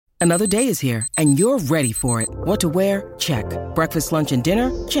Another day is here, and you're ready for it. What to wear? Check. Breakfast, lunch, and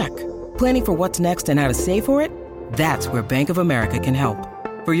dinner? Check. Planning for what's next and how to save for it? That's where Bank of America can help.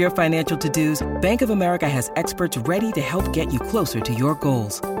 For your financial to-dos, Bank of America has experts ready to help get you closer to your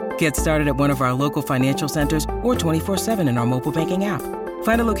goals. Get started at one of our local financial centers or 24/7 in our mobile banking app.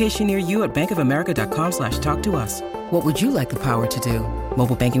 Find a location near you at bankofamerica.com/talktous. What would you like the power to do?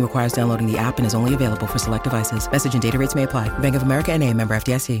 Mobile banking requires downloading the app and is only available for select devices. Message and data rates may apply. Bank of America N.A., member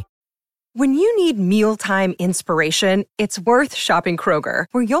FDIC. When you need mealtime inspiration, it's worth shopping Kroger,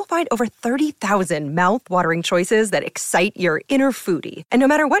 where you'll find over 30,000 mouth-watering choices that excite your inner foodie. And no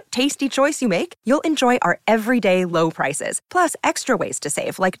matter what tasty choice you make, you'll enjoy our everyday low prices, plus extra ways to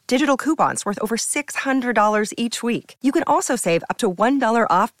save, like digital coupons worth over $600 each week. You can also save up to $1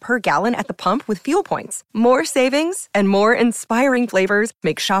 off per gallon at the pump with fuel points. More savings and more inspiring flavors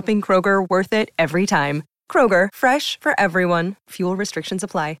make shopping Kroger worth it every time. Kroger, fresh for everyone. Fuel restrictions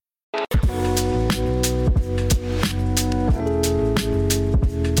apply.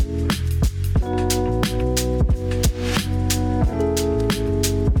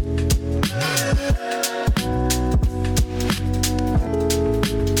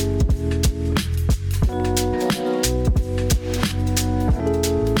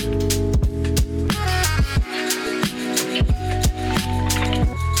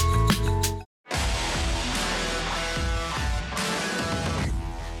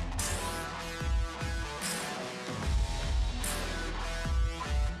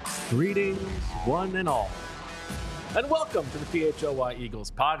 Greetings, one and all, and welcome to the PHLY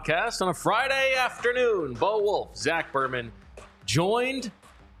Eagles podcast on a Friday afternoon. Bo Wolf, Zach Berman, joined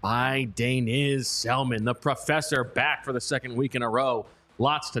by Daniz Selman, the professor, back for the second week in a row.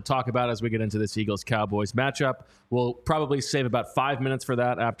 Lots to talk about as we get into this Eagles-Cowboys matchup. We'll probably save about 5 minutes for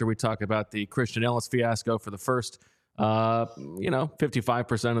that after we talk about the Christian Ellis fiasco for the first,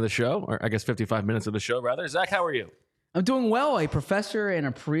 55% of the show, or I guess 55 minutes of the show, rather. Zach, how are you? I'm doing well. A professor and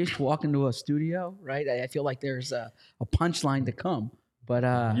a priest walk into a studio, right? I feel like there's a punchline to come.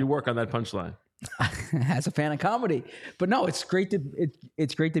 But you work on that punchline as a fan of comedy. But no, it's great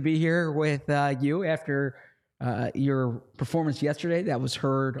to be here with you after your performance yesterday. That was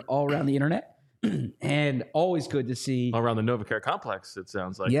heard all around the internet, and always good to see all around the NovaCare complex. It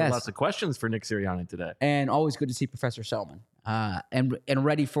sounds like yes. Lots of questions for Nick Sirianni today, and always good to see Professor Selman and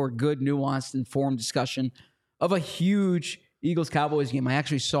ready for good, nuanced, informed discussion of a huge Eagles-Cowboys game. I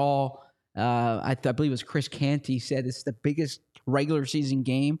actually saw, I believe it was Chris Canty said it's the biggest regular season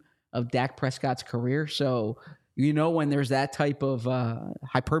game of Dak Prescott's career. So, when there's that type of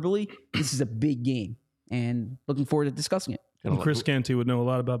hyperbole, this is a big game. And looking forward to discussing it. And Chris Canty would know a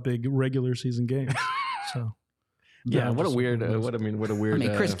lot about big regular season games. So, yeah, what a weird.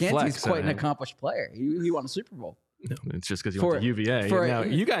 Chris Canty is quite an accomplished accomplished player. He won a Super Bowl. No, it's just because you went to UVA. Now,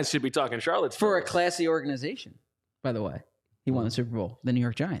 you guys should be talking Charlotte for a classy organization. By the way, he won the Super Bowl, the New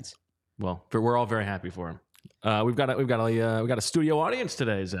York Giants. Well, we're all very happy for him. We've got a studio audience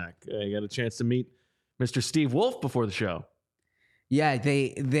today, Zach. You got a chance to meet Mr. Steve Wolf before the show. Yeah,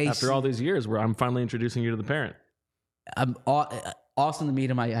 they after all these years, where I'm finally introducing you to the parent. Awesome to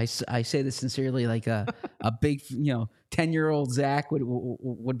meet him. I say this sincerely, like a big 10-year-old Zach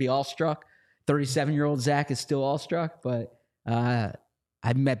would be awestruck. 37-year-old Zach is still awestruck, but I've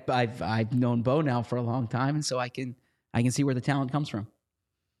known Bo now for a long time, and so I can see where the talent comes from.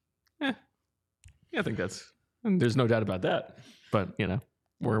 Yeah, I think there's no doubt about that. But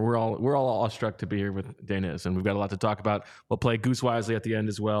we're all awestruck to be here with Daniz, and we've got a lot to talk about. We'll play Goose Wisely at the end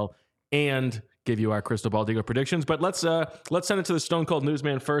as well, and give you our crystal ball Digo predictions. But let's send it to the Stone Cold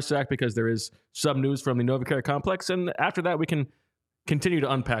Newsman first, Zach, because there is some news from the NovaCare complex, and after that we can continue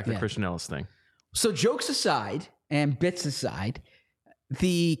to unpack the Christian Ellis thing. So jokes aside and bits aside,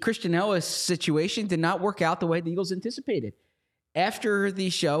 the Christian Ellis situation did not work out the way the Eagles anticipated. After the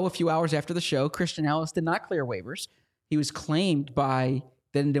show, a few hours after the show, Christian Ellis did not clear waivers. He was claimed by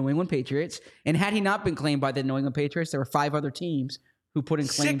the New England Patriots. And had he not been claimed by the New England Patriots, there were 5 other teams who put in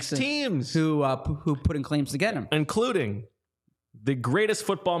claims. 6 teams who put in claims to get him. Including the greatest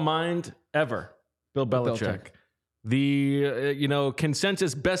football mind ever, Bill Belichick. The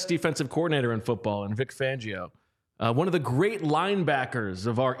consensus best defensive coordinator in football, and Vic Fangio. One of the great linebackers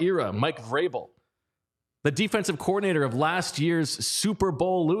of our era, Mike Vrabel. The defensive coordinator of last year's Super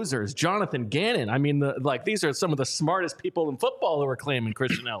Bowl losers, Jonathan Gannon. I mean, these are some of the smartest people in football who are claiming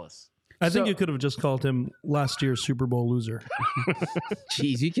Christian Ellis. I think you could have just called him last year's Super Bowl loser.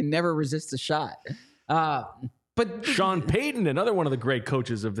 Jeez, you can never resist a shot. But Sean Payton, another one of the great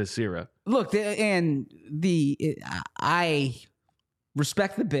coaches of this era. Look, I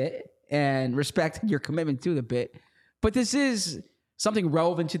respect the bit and respect your commitment to the bit, but this is something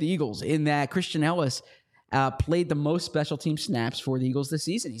relevant to the Eagles in that Christian Ellis played the most special team snaps for the Eagles this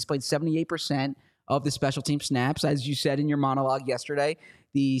season. He's played 78% of the special team snaps. As you said in your monologue yesterday,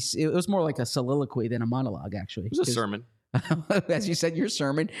 it was more like a soliloquy than a monologue, actually. It was a sermon. As you said in your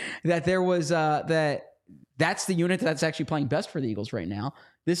sermon, that there was that's the unit that's actually playing best for the Eagles right now.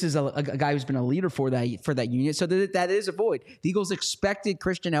 This is a guy who's been a leader for that unit. So that is a void. The Eagles expected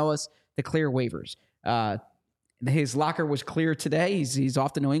Christian Ellis to clear waivers. His locker was clear today. He's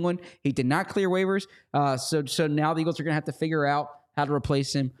off to New England. He did not clear waivers. So now the Eagles are going to have to figure out how to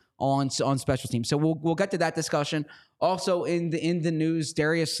replace him on special teams. So we'll get to that discussion. Also in the news,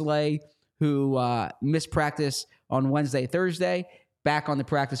 Darius Slay, who missed practice on Wednesday, Thursday, back on the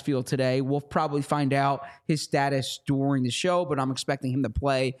practice field today. We'll probably find out his status during the show, but I'm expecting him to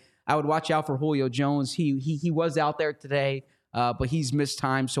play. I would watch out for Julio Jones. He was out there today, but he's missed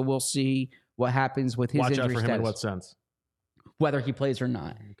time, so we'll see what happens with his injury status. Watch out for him in what sense? Whether he plays or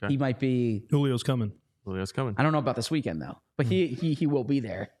not. Okay. He might be... Julio's coming. I don't know about this weekend, though, but he will be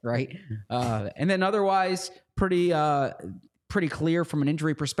there, right? And then otherwise, pretty clear from an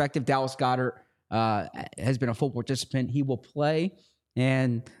injury perspective. Dallas Goedert has been a full participant. He will play,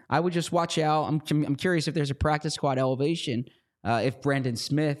 and I would just watch out. I'm curious if there's a practice squad elevation, if Brandon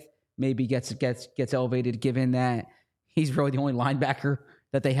Smith maybe gets elevated, given that he's really the only linebacker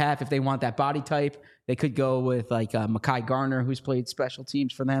that they have. If they want that body type, they could go with like Mekhi Garner, who's played special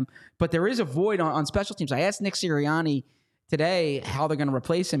teams for them. But there is a void on special teams. I asked Nick Sirianni today how they're going to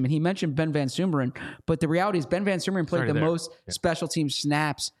replace him, and he mentioned Ben Van Sumeren. But the reality is Ben Van Sumeren played the most special team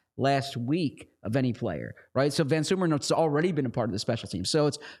snaps last week of any player, right? So Van Sumeren has already been a part of the special team. So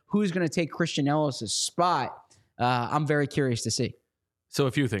it's who's going to take Christian Ellis' spot. I'm very curious to see. So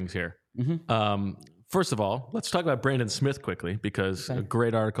a few things here. Mm-hmm. First of all, let's talk about Brandon Smith quickly, because a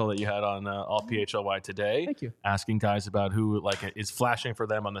great article that you had on All PHLY today. Thank you. Asking guys about who is flashing for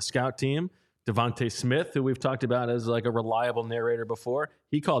them on the scout team. Devontae Smith, who we've talked about as like a reliable narrator before,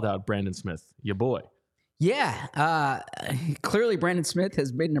 he called out Brandon Smith, your boy. Yeah. Clearly Brandon Smith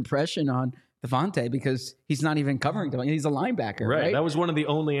has made an impression on Devontae because he's not even covering Devontae. He's a linebacker, right? That was one of the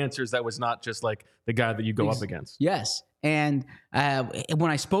only answers that was not just like the guy that you go up against. Yes. And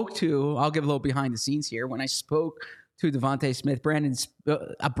when I spoke to, I'll give a little behind the scenes here. When I spoke to Devontae Smith,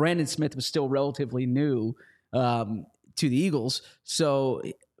 Brandon Smith was still relatively new to the Eagles. So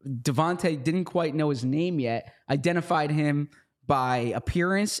Devontae didn't quite know his name yet, identified him by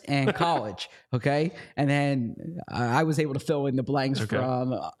appearance and college. Okay. And then I was able to fill in the blanks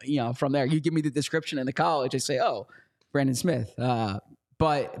from there. You give me the description in the college, I say, oh, Brandon Smith.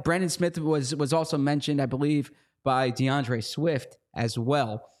 But Brandon Smith was also mentioned, I believe, by DeAndre Swift as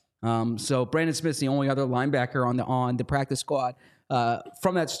well. So Brandon Smith's the only other linebacker on the practice squad.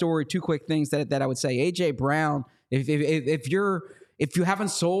 From that story, two quick things that I would say. A.J. Brown, if you haven't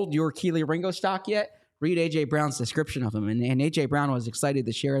sold your Keely Ringo stock yet, read A.J. Brown's description of him. And A.J. Brown was excited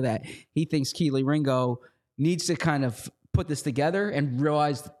to share that he thinks Keely Ringo needs to kind of put this together and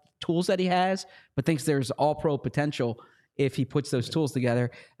realize the tools that he has, but thinks there's all-pro potential if he puts those tools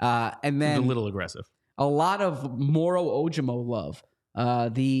together. And then he's a little aggressive. A lot of Moro Ojimo love.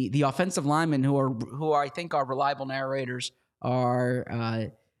 The offensive linemen who I think are reliable narrators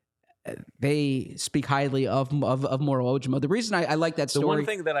are they speak highly of Moro Ojimo. The reason I like that story. The one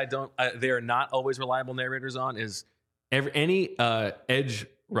thing that they are not always reliable narrators on is any edge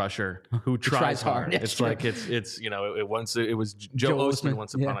rusher who tries hard. It's true. Like it's it was Joe Ostman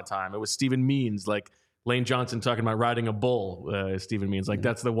once upon a time. It was Stephen Means, like Lane Johnson talking about riding a bull. Stephen Means, like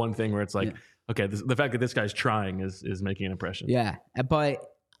that's the one thing where it's like. Yeah. Okay, the fact that this guy's trying is making an impression. Yeah, but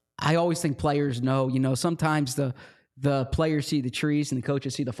I always think players know. Sometimes the players see the trees and the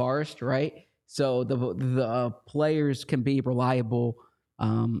coaches see the forest, right? So the players can be reliable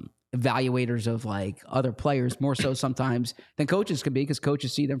evaluators of like other players more so sometimes than coaches can be, because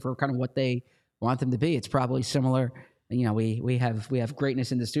coaches see them for kind of what they want them to be. It's probably similar. We have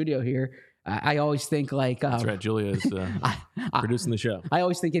greatness in the studio here. I always think like that's right. Julia is producing the show. I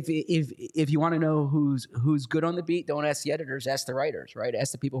always think if you want to know who's good on the beat, don't ask the editors, ask the writers, right?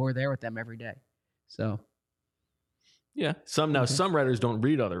 Ask the people who are there with them every day. So yeah, some writers don't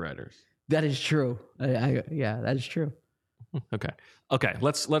read other writers. That is true. That is true. Okay.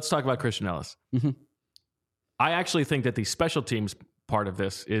 Let's talk about Christian Ellis. Mm-hmm. I actually think that the special teams part of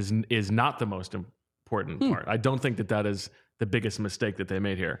this is not the most important part. I don't think that is the biggest mistake that they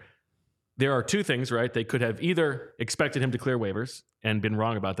made here. There are two things, right? They could have either expected him to clear waivers and been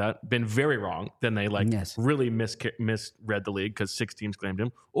wrong about that, been very wrong, then they really misread the league because 6 teams claimed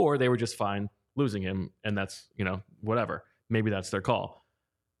him, or they were just fine losing him, and that's, whatever. Maybe that's their call.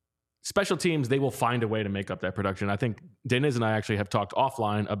 special teams, they will find a way to make up that production. I think Deniz and I actually have talked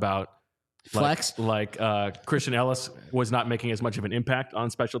offline about flex. Christian Ellis was not making as much of an impact on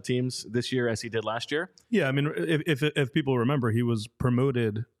special teams this year as he did last year. Yeah, I mean, if people remember, he was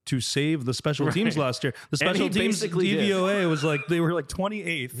promoted to save the special teams last year. The special teams DVOA was like, they were like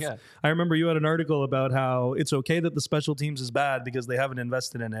 28th. Yeah. I remember you had an article about how it's okay that the special teams is bad because they haven't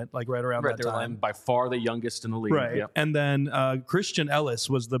invested in it, like right around that time. By far the youngest in the league. Right. Yep. And then Christian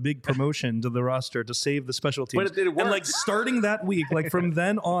Ellis was the big promotion to the roster to save the special teams. But it worked. And like starting that week, like from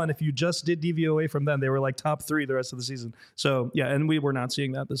then on, if you just did DVOA from then, they were like top 3 the rest of the season. So yeah, and we were not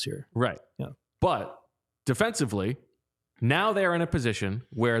seeing that this year. Right. Yeah. But defensively, now they are in a position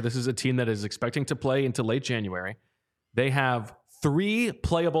where this is a team that is expecting to play into late January. They have 3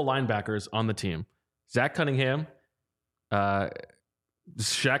 playable linebackers on the team. Zach Cunningham,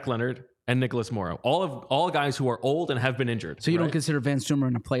 Shaq Leonard, and Nicholas Morrow. All guys who are old and have been injured. So you don't consider Van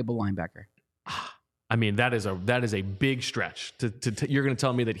Sumeren a playable linebacker? I mean, that is a big stretch. You're going to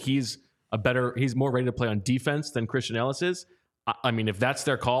tell me that he's more ready to play on defense than Christian Ellis is? I mean, if that's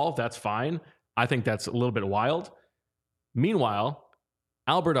their call, that's fine. I think that's a little bit wild. Meanwhile,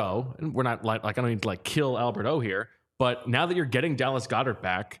 Albert O, and we're not like I don't need to like kill Albert O here, but now that you're getting Dallas Goedert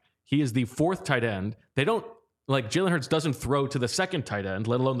back, he is the 4th tight end. They don't like Jalen Hurts doesn't throw to the 2nd tight end,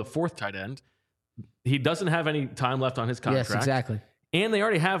 let alone the 4th tight end. He doesn't have any time left on his contract. Yes, exactly. And they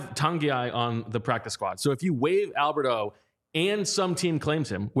already have Tanguy on the practice squad. So if you waive Albert O and some team claims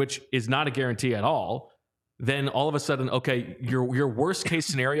him, which is not a guarantee at all, then all of a sudden, okay, your worst case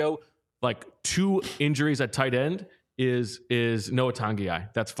scenario, like 2 injuries at tight end, is Noah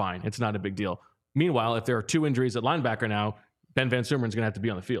Tanguy. That's fine. It's not a big deal. Meanwhile, if there are 2 injuries at linebacker now, Ben Van Sumeren's going to have to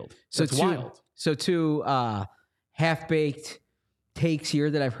be on the field. So it's wild. So 2 half-baked takes here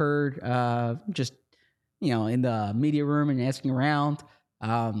that I've heard just, in the media room and asking around.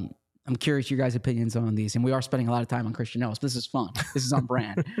 I'm curious your guys' opinions on these. And we are spending a lot of time on Christian Ellis. This is fun. This is on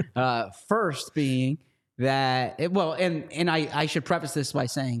brand. First being that, I should preface this by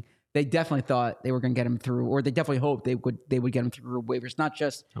saying, they definitely thought they were going to get him through, or they definitely hoped they would get him through waivers, not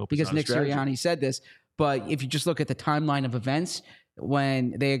just because Nick Sirianni said this, but if you just look at the timeline of events,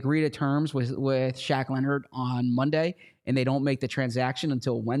 when they agree to terms with Shaq Leonard on Monday and they don't make the transaction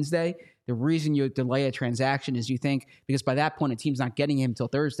until Wednesday, the reason you delay a transaction is you think, because by that point, a team's not getting him until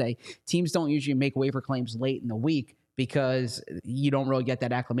Thursday. Teams don't usually make waiver claims late in the week because you don't really get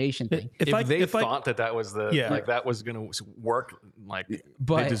that acclimation thing. If they thought that was that was going to work,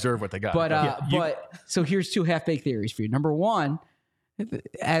 they deserve what they got. But so here's 2 half-baked theories for you. Number 1,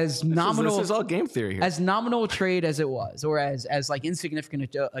 as nominal, this is all game theory here. As nominal a trade as it was, or as like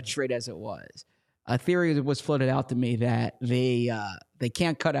insignificant a trade as it was, a theory that was floated out to me that they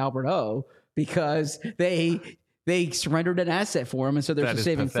can't cut Albert O because they surrendered an asset for him, and so there's a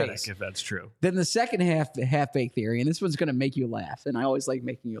saving face. If that's true. Then the second half-baked theory, and this one's going to make you laugh, and I always like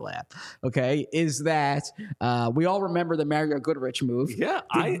making you laugh, okay, is that we all remember the Mario Goodrich move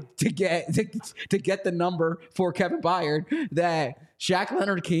to get the number for Kevin Byard, that Shaq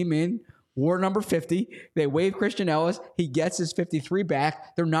Leonard came in, wore number 50. They waived Christian Ellis. He gets his 53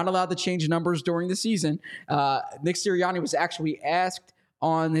 back. They're not allowed to change numbers during the season. Nick Sirianni was actually asked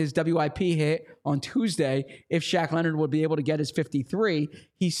on his WIP hit on Tuesday if Shaq Leonard would be able to get his 53.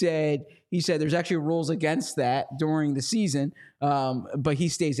 He said there's actually rules against that during the season, but he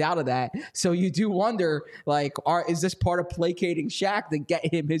stays out of that. So you do wonder, is this part of placating Shaq to get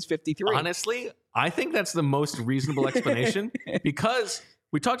him his 53? Honestly, I think that's the most reasonable explanation because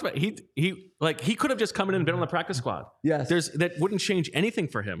we talked about he could have just come in and been on the practice squad. Yes, that wouldn't change anything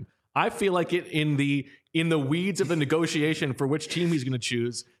for him. I feel like in the weeds of the negotiation for which team he's going to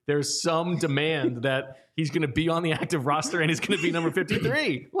choose, there's some demand that he's going to be on the active roster and he's going to be number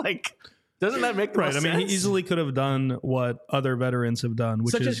 53. Doesn't that make the most sense? I mean, he easily could have done what other veterans have done,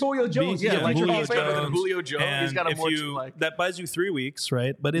 which such as Julio Jones. Julio Jones. He's got a that buys you 3 weeks,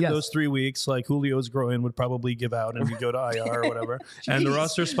 right? But in those 3 weeks, Julio's groin would probably give out and he'd go to IR or whatever, and the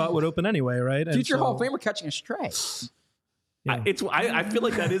roster spot would open anyway, right? Future Hall of Famer catching a stray. Yeah. I feel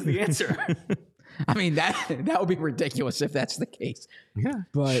like that is the answer. I mean, that would be ridiculous if that's the case. Yeah,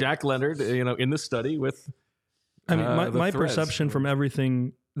 but Shaq Leonard, in the study with. I mean, my perception from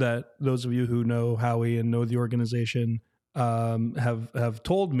everything that those of you who know Howie and know the organization have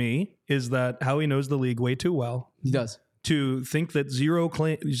told me is that Howie knows the league way too well. He does. To think that zero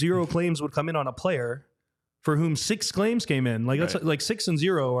claims would come in on a player for whom 6 claims came in. That's 6 and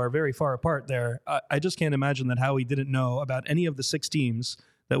 0 are very far apart there. I just can't imagine that Howie didn't know about any of the 6 teams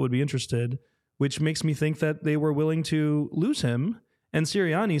that would be interested, which makes me think that they were willing to lose him. And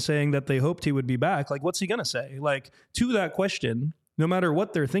Sirianni saying that they hoped he would be back. What's he going to say? To that question, no matter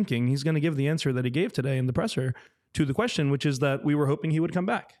what they're thinking, he's going to give the answer that he gave today in the presser to the question, which is that we were hoping he would come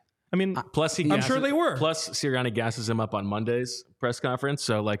back. I mean, I'm sure they were. Plus, Sirianni gasses him up on Monday's press conference.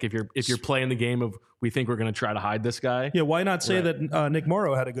 So, like, if you're playing the game of we think we're going to try to hide this guy, yeah, why not say that Nick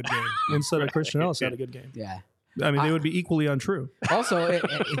Morrow had a good game instead of Christian Ellis had a good game? Yeah, I mean, they would be equally untrue. Also,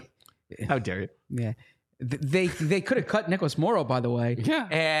 how dare you? Yeah. They could have cut Nicholas Morrow, by the way. Yeah.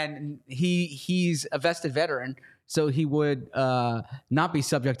 And he's a vested veteran, so he would not be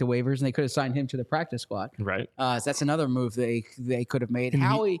subject to waivers, and they could have signed him to the practice squad. Right. So that's another move they could have made.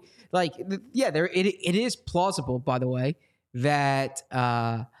 Howie, it is plausible, by the way, that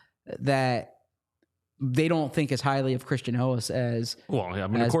that they don't think as highly of Christian Ellis as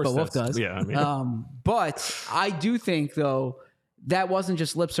of course Wolf does. Yeah, I mean. But I do think, though, that wasn't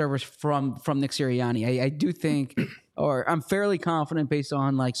just lip service from Nick Sirianni. I do think, or I'm fairly confident based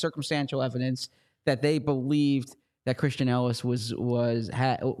on like circumstantial evidence, that they believed that Christian Ellis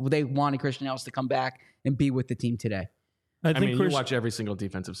they wanted Christian Ellis to come back and be with the team today. I mean, you watch every single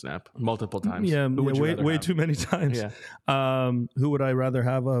defensive snap multiple times. Yeah, way too many times. Yeah. Who would I rather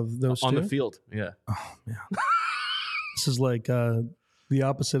have of those on two? the field? Yeah. Oh, man. This is like the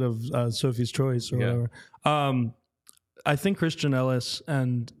opposite of Sophie's Choice or whatever. I think Christian Ellis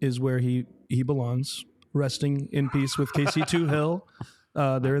is where he belongs, resting in peace with KC2 Hill.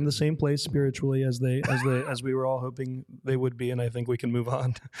 They're in the same place spiritually as we were all hoping they would be, and I think we can move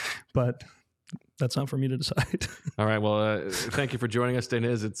on. But that's not for me to decide. All right. Well, thank you for joining us,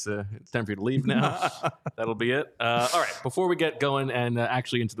 Deniz. It's time for you to leave now. That'll be it. All right. Before we get going and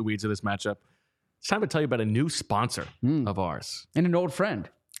actually into the weeds of this matchup, it's time to tell you about a new sponsor of ours. And an old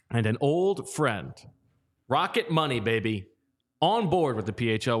friend. Rocket Money, baby. On board with the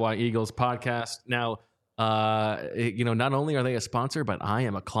PHLY Eagles podcast. Now, not only are they a sponsor, but I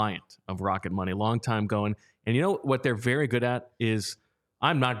am a client of Rocket Money, long time going. And you know what they're very good at is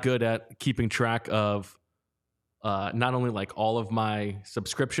I'm not good at keeping track of not only like all of my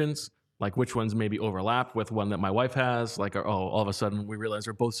subscriptions, like which ones maybe overlap with one that my wife has, like, all of a sudden we realize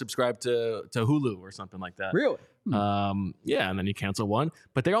we're both subscribed to Hulu or something like that. Really? Yeah, and then you cancel one.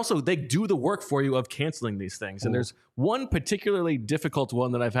 But they do the work for you of canceling these things. And there's one particularly difficult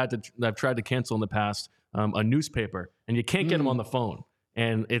one that I've tried to cancel in the past, a newspaper, and you can't get them on the phone,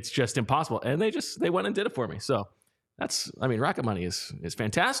 and it's just impossible. And they went and did it for me. So Rocket Money is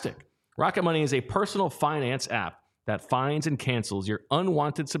fantastic. Rocket Money is a personal finance app that finds and cancels your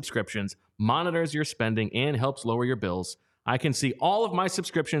unwanted subscriptions, monitors your spending, and helps lower your bills. I can see all of my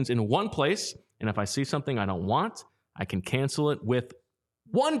subscriptions in one place, and if I see something I don't want, I can cancel it with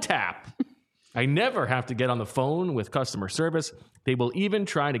one tap. I never have to get on the phone with customer service. They will even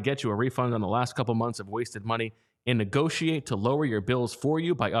try to get you a refund on the last couple months of wasted money and negotiate to lower your bills for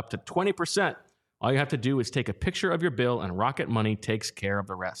you by up to 20%. All you have to do is take a picture of your bill, and Rocket Money takes care of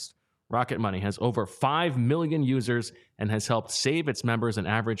the rest. Rocket Money has over 5 million users and has helped save its members an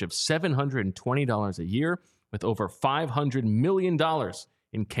average of $720 a year with over $500 million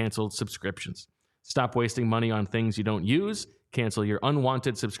in canceled subscriptions. Stop wasting money on things you don't use. Cancel your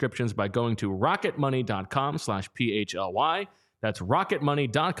unwanted subscriptions by going to rocketmoney.com/PHLY. That's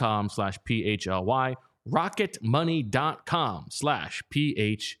rocketmoney.com/PHLY.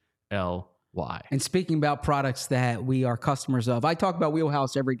 rocketmoney.com/PHLY. And speaking about products that we are customers of, I talk about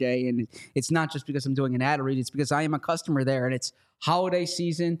Wheelhouse every day, and it's not just because I'm doing an ad read. It's because I am a customer there, and it's holiday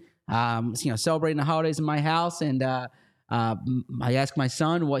season. Celebrating the holidays in my house, and I ask my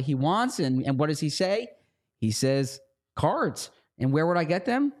son what he wants, and what does he say? He says cards. And where would I get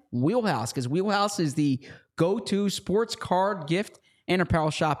them? Wheelhouse, because Wheelhouse is the go-to sports card gift and apparel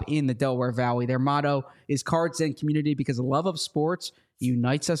shop in the Delaware Valley. Their motto is cards and community, because the love of sports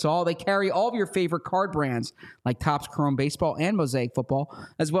unites us all. They carry all of your favorite card brands like Topps Chrome Baseball and Mosaic Football,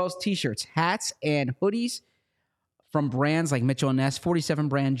 as well as t-shirts, hats, and hoodies from brands like Mitchell & Ness, 47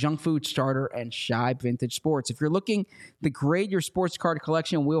 Brand, Junk Food Starter, and Shibe Vintage Sports. If you're looking to grade your sports card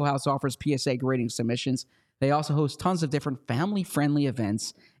collection, Wheelhouse offers PSA grading submissions. They also host tons of different family-friendly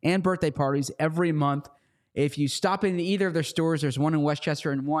events and birthday parties every month. If you stop in either of their stores, there's one in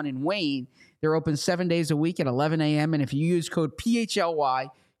Westchester and one in Wayne. They're open 7 days a week at 11 a.m. And if you use code PHLY,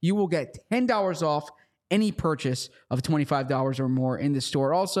 you will get $10 off any purchase of $25 or more in the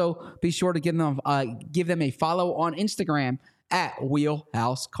store. Also, be sure to give them a follow on Instagram at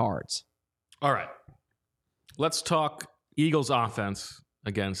Wheelhouse Cards. All right. Let's talk Eagles offense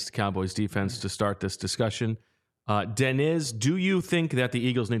against Cowboys defense to start this discussion. Deniz, do you think that the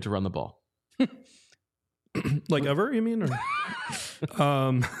Eagles need to run the ball? Like ever, you mean? Or,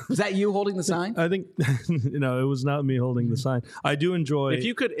 Was that you holding the sign? I think, it was not me holding the sign. I do enjoy.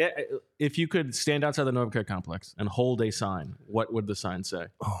 If you could stand outside the Novichok complex and hold a sign, what would the sign say?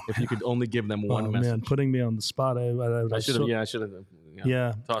 If you could only give them one message. Man, putting me on the spot. I should have.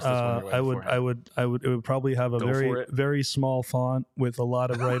 Yeah. Tossed this one your way beforehand. It would probably have a very small font with a lot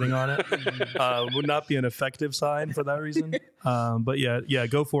of writing on it. Would not be an effective sign for that reason. But yeah,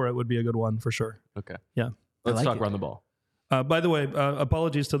 go for it would be a good one for sure. Okay. Yeah. Let's talk around the ball. By the way,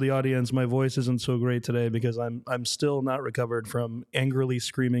 apologies to the audience. My voice isn't so great today because I'm still not recovered from angrily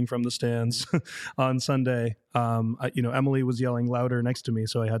screaming from the stands on Sunday. Emily was yelling louder next to me,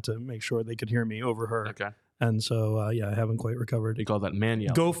 so I had to make sure they could hear me over her. Okay. And so, I haven't quite recovered. You call that man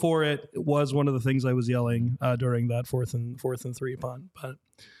yelling. Go for it was one of the things I was yelling during that fourth and 3 punt, but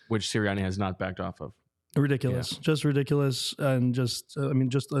which Sirianni has not backed off of. Ridiculous, just ridiculous, and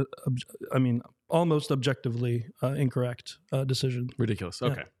almost objectively incorrect decision. Ridiculous.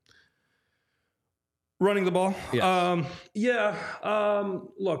 Okay. Yeah. Running the ball. Yes.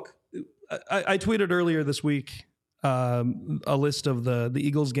 Look, I tweeted earlier this week a list of the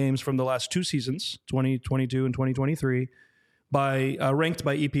Eagles games from the last 2 seasons, 2022 and 2023, ranked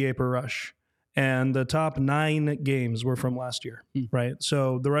by EPA per rush. And the top 9 games were from last year, right?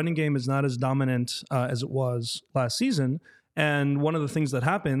 So the running game is not as dominant as it was last season. And one of the things that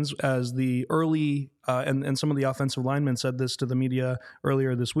happens as the early, and some of the offensive linemen said this to the media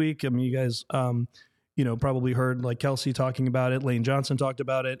earlier this week. I mean, you guys, probably heard like Kelsey talking about it. Lane Johnson talked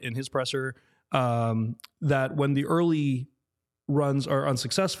about it in his presser, that when the early runs are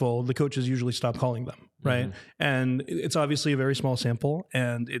unsuccessful, the coaches usually stop calling them, right? Mm-hmm. And it's obviously a very small sample,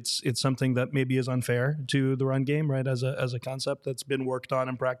 and it's something that maybe is unfair to the run game, right? As a concept that's been worked on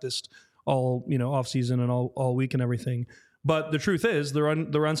and practiced all off season and all week and everything. But the truth is, the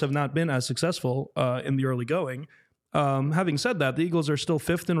runs have not been as successful in the early going. Having said that, the Eagles are still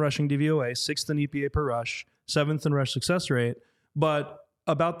 5th in rushing DVOA, 6th in EPA per rush, 7th in rush success rate. But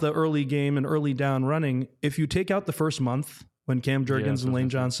about the early game and early down running, if you take out the first month when Cam Jurgens and Lane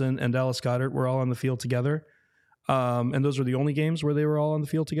Johnson and Dallas Goedert were all on the field together, and those are the only games where they were all on the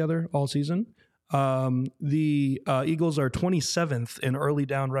field together all season, the Eagles are 27th in early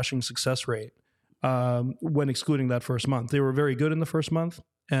down rushing success rate when excluding that first month. They were very good in the first month.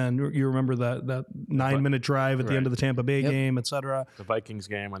 And you remember that 9-minute drive at the end of the Tampa Bay game, et cetera. The Vikings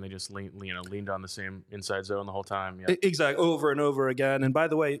game when they just leaned on the same inside zone the whole time. Yeah. Exactly, over and over again. And by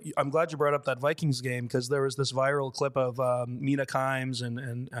the way, I'm glad you brought up that Vikings game because there was this viral clip of Mina Kimes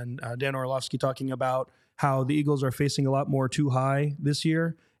and Dan Orlovsky talking about how the Eagles are facing a lot more too high this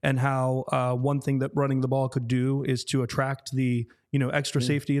year, and how one thing that running the ball could do is to attract the extra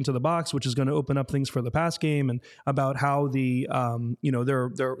safety into the box, which is going to open up things for the pass game, and about how the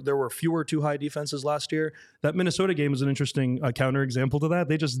there were fewer too high defenses last year. That Minnesota game is an interesting counter example to that.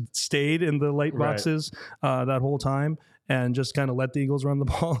 They just stayed in the light boxes that whole time and just kind of let the Eagles run the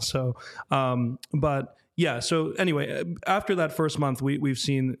ball. So, but yeah. So anyway, after that first month, we've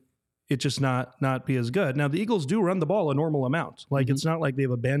seen it just not be as good. Now, the Eagles do run the ball a normal amount. Like, it's not like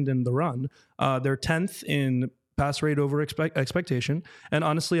they've abandoned the run. They're 10th in pass rate over expectation. And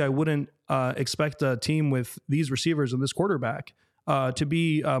honestly, I wouldn't expect a team with these receivers and this quarterback to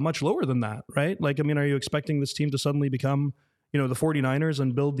be much lower than that, right? Like, I mean, are you expecting this team to suddenly become, the 49ers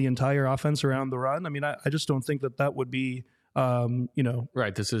and build the entire offense around the run? I mean, I just don't think that would be,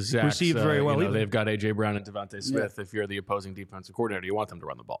 right. This is Zach's, received very well. They've got A.J. Brown and Devontae Smith. Yeah. If you're the opposing defensive coordinator, you want them to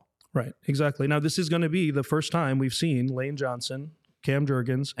run the ball. Right. Exactly. Now, this is going to be the first time we've seen Lane Johnson, Cam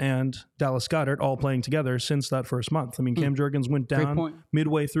Jurgens, and Dallas Goedert all playing together since that first month. I mean, Cam Jurgens went down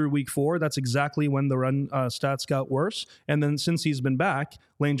midway through week 4. That's exactly when the run stats got worse. And then since he's been back,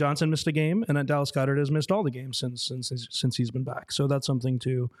 Lane Johnson missed a game, and Dallas Goedert has missed all the games since he's been back. So that's something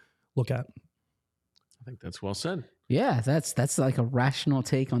to look at. I think that's well said. Yeah, that's like a rational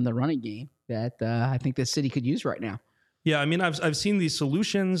take on the running game that I think the city could use right now. Yeah, I mean, I've seen these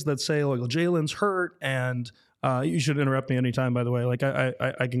solutions that say, like, Jalen's hurt, and you should interrupt me anytime, by the way. Like,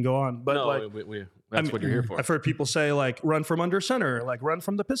 I can go on. But no, that's what you're here for. I've heard people say, like, run from under center, like, run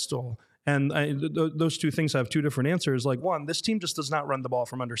from the pistol. And those two things have two different answers. Like, one, this team just does not run the ball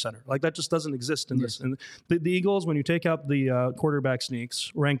from under center. Like, that just doesn't exist in this. And the Eagles, when you take out the quarterback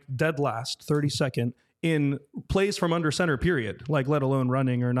sneaks, ranked dead last, 32nd, in plays from under center, period, like, let alone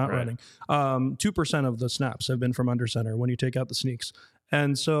running or not running. 2% of the snaps have been from under center when you take out the sneaks.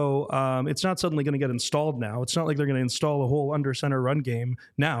 And so it's not suddenly going to get installed now. It's not like they're going to install a whole under center run game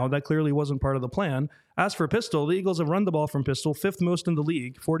now. That clearly wasn't part of the plan. As for pistol, the Eagles have run the ball from pistol, 5th most in the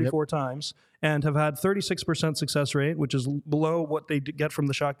league, 44 times, and have had 36% success rate, which is below what they get from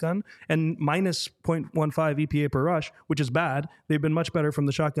the shotgun, and minus 0.15 EPA per rush, which is bad. They've been much better from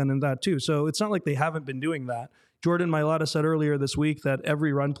the shotgun in that too. So it's not like they haven't been doing that. Jordan Mailata said earlier this week that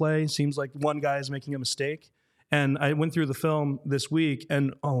every run play seems like one guy is making a mistake. And I went through the film this week,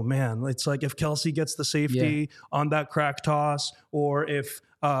 and oh man, it's like if Kelsey gets the safety on that crack toss, or if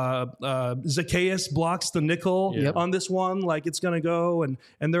Zacchaeus blocks the nickel on this one, like it's gonna go. And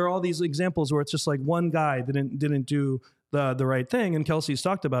there are all these examples where it's just like one guy didn't do the right thing. And Kelsey's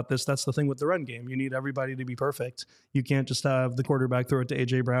talked about this. That's the thing with the run game. You need everybody to be perfect. You can't just have the quarterback throw it to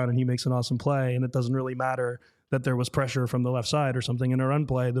AJ Brown and he makes an awesome play, and it doesn't really matter that there was pressure from the left side or something in a run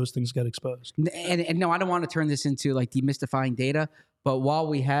play. Those things get exposed. And no, I don't want to turn this into like demystifying data, but while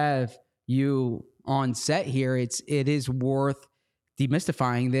we have you on set here, it is worth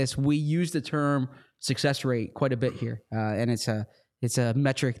demystifying this. We use the term success rate quite a bit here, and it's a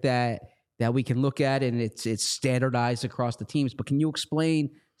metric that we can look at, and it's standardized across the teams. But can you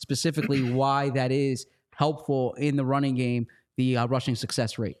explain specifically why that is helpful in the running game, the rushing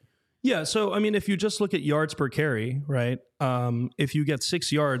success rate? Yeah, so I mean, if you just look at yards per carry, right? If you get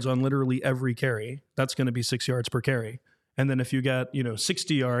 6 yards on literally every carry, that's going to be 6 yards per carry. And then if you get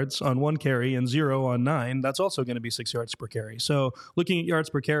 60 yards on 1 carry and 0 on 9, that's also going to be 6 yards per carry. So looking at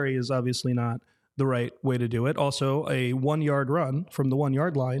yards per carry is obviously not the right way to do it. Also, a 1 yard run from the 1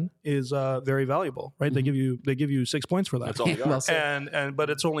 yard line is very valuable, right? Mm-hmm. They give you 6 points for that. That's all you got. But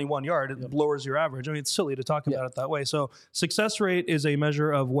it's only 1 yard. It lowers your average. I mean, it's silly to talk about it that way. So success rate is a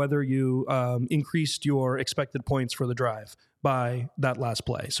measure of whether you increased your expected points for the drive by that last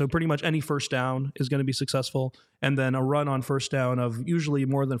play. So pretty much any first down is going to be successful. And then a run on first down of usually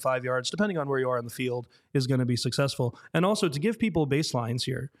more than 5 yards, depending on where you are in the field, is going to be successful. And also to give people baselines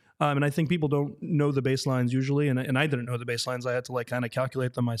here. And I think people don't know the baselines usually. And I didn't know the baselines. I had to kind of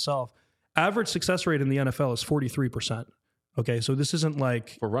calculate them myself. Average success rate in the NFL is 43%. Okay, so this isn't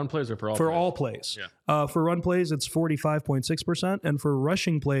like... For run plays or for all plays? For all plays. Yeah. For run plays, it's 45.6%. And for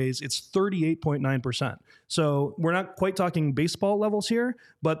rushing plays, it's 38.9%. So we're not quite talking baseball levels here,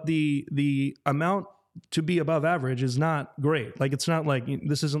 but the amount to be above average is not great. Like, it's not like,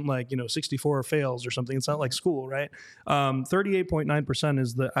 this isn't like, 64 fails or something. It's not like school, right? 38.9%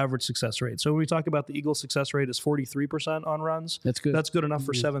 is the average success rate. So when we talk about the Eagles' success rate is 43% on runs. That's good. That's good enough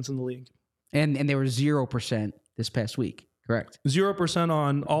for 7th in the league. And they were 0% this past week. Correct. 0%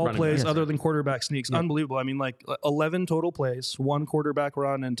 on all plays other than quarterback sneaks. Yep. Unbelievable. I mean, 11 total plays, 1 quarterback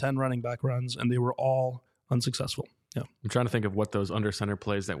run and 10 running back runs, and they were all unsuccessful. Yeah. I'm trying to think of what those under center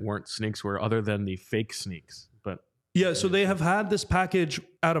plays that weren't sneaks were, other than the fake sneaks. But yeah, so they have had this package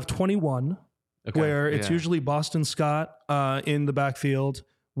out of 21, where it's usually Boston Scott in the backfield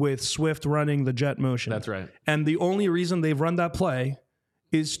with Swift running the jet motion. That's right. And the only reason they've run that play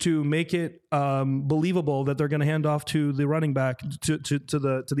is to make it believable that they're going to hand off to the running back to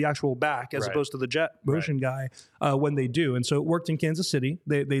the actual back as opposed to the jet motion guy when they do. And so it worked in Kansas City.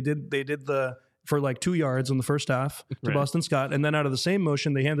 They did the for 2 yards in the first half to Boston Scott, and then out of the same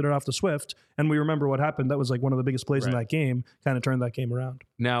motion they handed it off to Swift. And we remember what happened. That was one of the biggest plays in that game. Kind of turned that game around.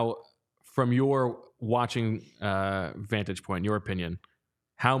 Now, from your watching vantage point, your opinion,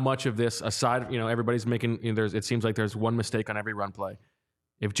 how much of this, aside, everybody's making, it seems like there's one mistake on every run play.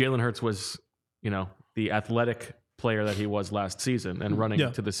 If Jalen Hurts was, the athletic player that he was last season and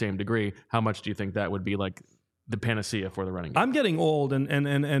running to the same degree, how much do you think that would be the panacea for the running game? I'm getting old,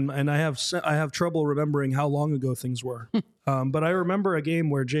 and I have trouble remembering how long ago things were. But I remember a game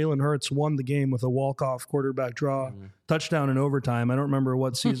where Jalen Hurts won the game with a walk-off quarterback draw touchdown in overtime. I don't remember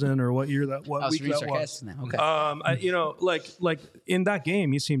what season or what year that week that was. Okay. In that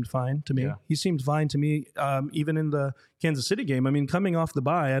game, he seemed fine to me. Yeah. He seemed fine to me, even in the Kansas City game. I mean, coming off the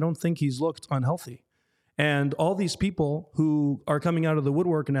bye, I don't think he's looked unhealthy. And all these people who are coming out of the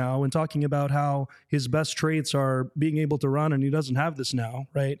woodwork now and talking about how his best traits are being able to run, and he doesn't have this now,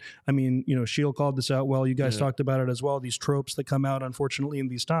 right? I mean, Shield called this out well. You guys talked about it as well, these tropes that come out, unfortunately, in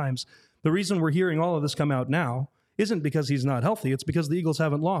these times. The reason we're hearing all of this come out now isn't because he's not healthy. It's because the Eagles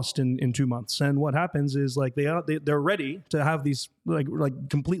haven't lost in 2 months. And what happens is they're ready to have these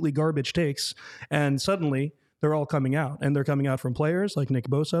completely garbage takes, and suddenly they're all coming out, and they're coming out from players like Nick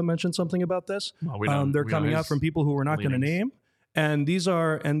Bosa mentioned something about this. Well, they're coming out from people who we're not going to name, and these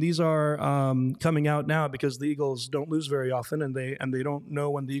are coming out now because the Eagles don't lose very often, and they don't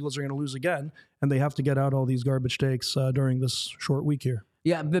know when the Eagles are going to lose again, and they have to get out all these garbage takes during this short week here.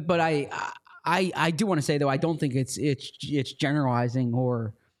 Yeah, but I do want to say, though, I don't think it's generalizing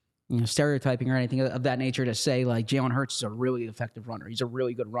or stereotyping or anything of that nature to say like Jalen Hurts is a really effective runner. He's a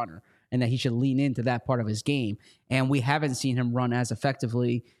really good runner, and that he should lean into that part of his game. And we haven't seen him run as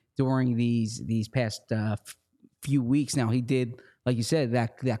effectively during these past few weeks. Now, he did, like you said,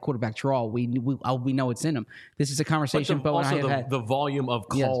 that quarterback draw. We know it's in him. This is a conversation. But also, the volume of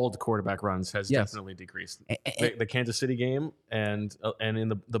called quarterback runs has definitely decreased. The Kansas City game and in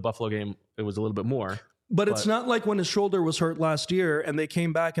the Buffalo game, it was a little bit more. But it's not like when his shoulder was hurt last year and they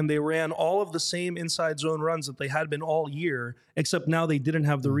came back and they ran all of the same inside zone runs that they had been all year, except now they didn't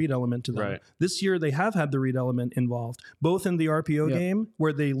have the read element to them. Right. This year they have had the read element involved, both in the RPO game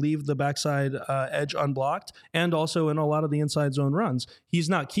where they leave the backside edge unblocked and also in a lot of the inside zone runs. He's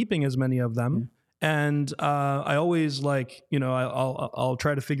not keeping as many of them. And I always I'll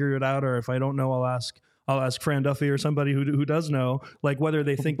try to figure it out, or if I don't know, I'll ask Fran Duffy or somebody who does know, like whether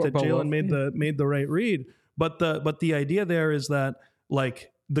they think that Jalen made the right read. But the idea there is that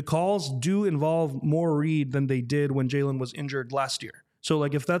like the calls do involve more read than they did when Jalen was injured last year. So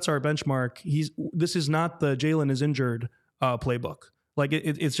like if that's our benchmark, this is not the Jalen is injured playbook. Like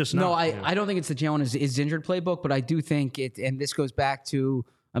it's just not. No, I don't think it's the Jalen is injured playbook, but I do think it, and this goes back to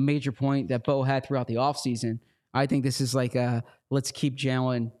a major point that Bo had throughout the offseason. I think this is like let's keep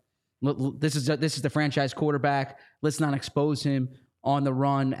Jalen. This is the franchise quarterback. Let's not expose him on the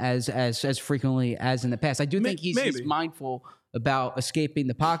run as frequently as in the past. I do think he's mindful about escaping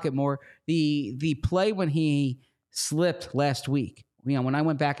the pocket more. The play when he slipped last week, when I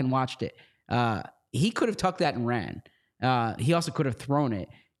went back and watched it, he could have tucked that and ran. He also could have thrown it.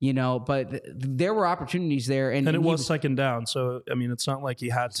 But there were opportunities there, and it was second down. So I mean, it's not like he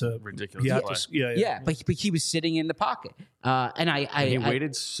had to. Ridiculous. But he was sitting in the pocket, and he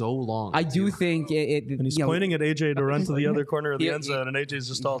waited so long. I do think and he's pointing at AJ to run to the other corner of the end zone, and AJ's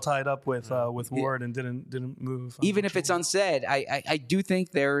just all tied up with Ward and didn't move. Even if it's unsaid, I do think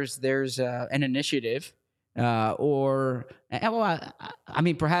there's an initiative, perhaps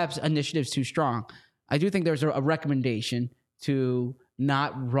initiative's too strong. I do think there's a recommendation to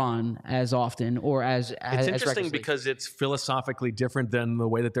not run as often or as interesting because it's philosophically different than the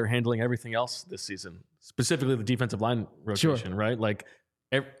way that they're handling everything else this season, specifically the defensive line rotation, right? Like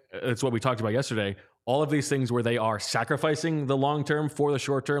it's what we talked about yesterday. All of these things where they are sacrificing the long term for the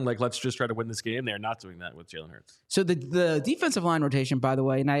short term, like let's just try to win this game. They're not doing that with Jalen Hurts. So the defensive line rotation, by the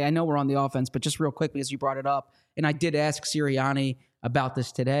way, and I know we're on the offense, but just real quick because you brought it up, and I did ask Sirianni about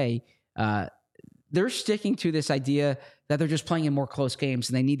this today. They're sticking to this idea that they're just playing in more close games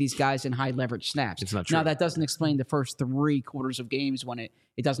and they need these guys in high leverage snaps. It's not true. Now, that doesn't explain the first 3 quarters of games when it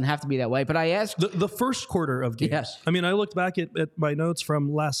doesn't have to be that way. But I asked... The first quarter of games. Yes. I mean, I looked back at my notes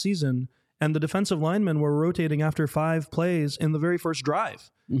from last season, and the defensive linemen were rotating after 5 plays in the very first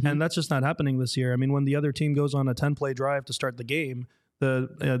drive. Mm-hmm. And that's just not happening this year. I mean, when the other team goes on a 10-play drive to start the game,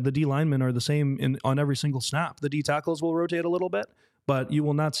 the D linemen are the same on every single snap. The D tackles will rotate a little bit, but you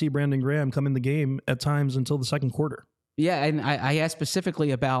will not see Brandon Graham come in the game at times until the second quarter. Yeah, and I asked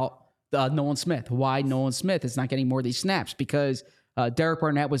specifically about Nolan Smith. Why Nolan Smith is not getting more of these snaps? Because Derek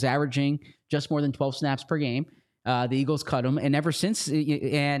Barnett was averaging just more than 12 snaps per game. The Eagles cut him, and ever since,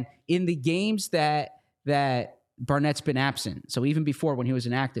 and in the games that Barnett's been absent, so even before when he was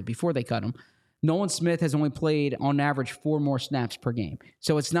inactive, before they cut him, Nolan Smith has only played on average 4 more snaps per game.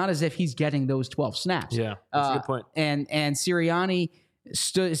 So it's not as if he's getting those 12 snaps. Yeah, that's a good point. And Sirianni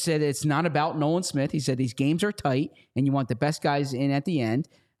said it's not about Nolan Smith. He said these games are tight, and you want the best guys in at the end.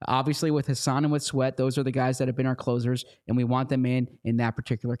 Obviously, with Hassan and with Sweat, those are the guys that have been our closers, and we want them in that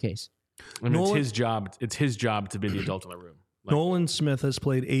particular case. And it's his job. It's his job to be the adult in the room. Nolan Smith has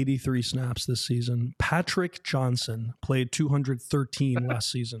played 83 snaps this season. Patrick Johnson played 213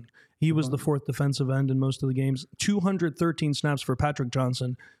 last season. He was the 4th defensive end in most of the games. 213 snaps for Patrick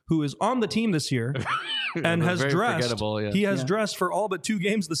Johnson, who is on the team this year and has dressed. Yeah. He has dressed for all but 2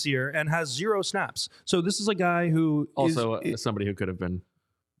 games this year and has 0 snaps. So this is a guy who also somebody who could have been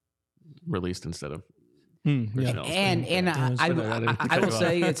released instead of. Yeah. And I will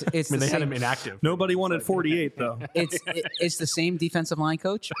say it's they had him inactive. Nobody wanted 48 though. It's the same defensive line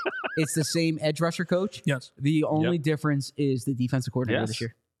coach. It's the same edge rusher coach. Yes. The only difference is the defensive coordinator this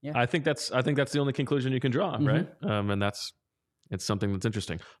year. Yeah. I think that's the only conclusion you can draw, right? And it's something that's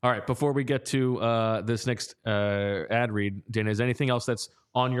interesting. All right, before we get to this next ad read, Dana, is anything else that's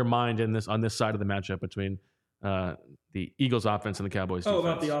on your mind on this side of the matchup between the Eagles offense and the Cowboys defense?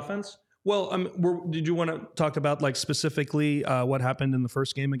 About the offense? Well, did you want to talk about like specifically what happened in the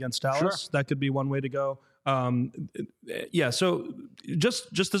first game against Dallas? Sure. That could be one way to go. So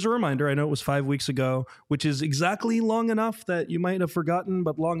just as a reminder, I know it was 5 weeks ago, which is exactly long enough that you might have forgotten,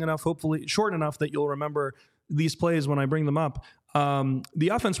 but long enough, hopefully short enough that you'll remember these plays when I bring them up. The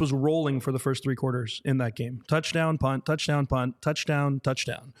offense was rolling for the first 3 quarters in that game. Touchdown, punt, touchdown, punt, touchdown,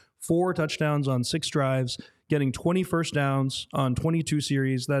 touchdown. 4 touchdowns on 6 drives, getting 20 first downs on 22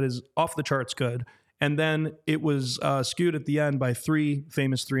 series. That is off the charts good. And then it was skewed at the end by 3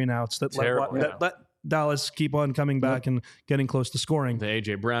 famous 3-and-outs that let Dallas keep on coming back and getting close to scoring. The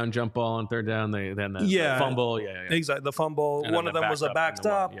A.J. Brown jump ball on 3rd down, then the fumble. Exactly. The fumble. And one of them was a backed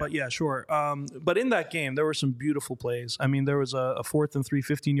up, but sure. But in that game, there were some beautiful plays. I mean, there was a 4th and 3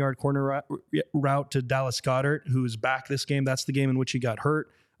 15-yard corner route to Dallas Goedert, who's back this game. That's the game in which he got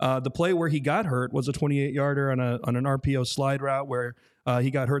hurt. The play where he got hurt was a 28-yarder on an RPO slide route where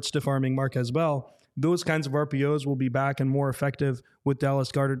he got hurt stiff-arming Marquez Bell. Those kinds of RPOs will be back and more effective with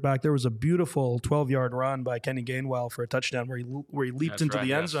Dallas Goedert back. There was a beautiful 12-yard run by Kenny Gainwell for a touchdown where he leaped into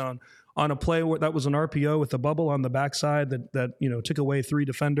the end zone on a play where that was an RPO with a bubble on the backside that took away 3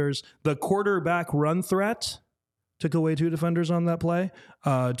 defenders. The quarterback run threat took away 2 defenders on that play.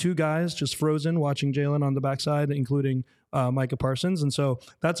 2 guys just frozen watching Jalen on the backside, including Micah Parsons. And so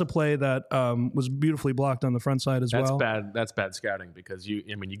that's a play that was beautifully blocked on the front side as well. That's bad scouting because you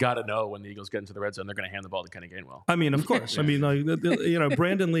got to know when the Eagles get into the red zone, they're going to hand the ball to Kenny Gainwell. I mean, of course. I mean,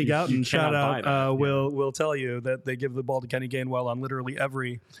 Brandon Lee Gouton, shout out, will tell you that they give the ball to Kenny Gainwell on literally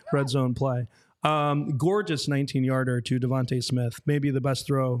every red zone play. Gorgeous 19-yarder to Devontae Smith, maybe the best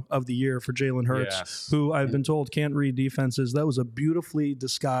throw of the year for Jalen Hurts, who I've been told can't read defenses. That was a beautifully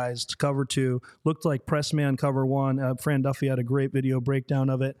disguised cover 2, looked like press man cover 1. Fran Duffy had a great video breakdown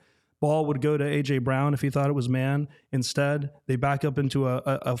of it. Ball would go to A.J. Brown if he thought it was man. Instead, they back up into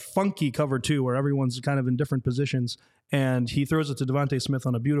a funky cover 2 where everyone's kind of in different positions, and he throws it to Devontae Smith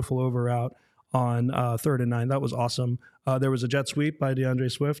on a beautiful over route on 3rd and 9. That was awesome. There was a jet sweep by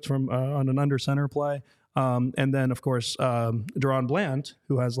DeAndre Swift from on an under center play. And then, of course, Deron Bland,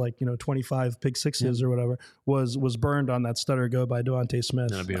 who has 25 pick sixes or whatever, was burned on that stutter go by Devontae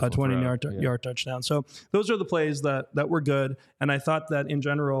Smith, a 20-yard touchdown. So those are the plays that were good. And I thought that in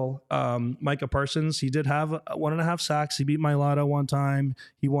general, Micah Parsons, he did have 1.5 sacks. He beat Mailata one time.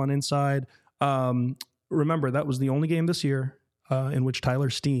 He won inside. Remember, that was the only game this year in which Tyler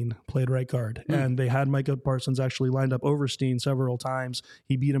Steen played right guard. And they had Micah Parsons actually lined up over Steen several times.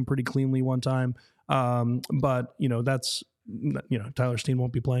 He beat him pretty cleanly one time. But that's, Tyler Steen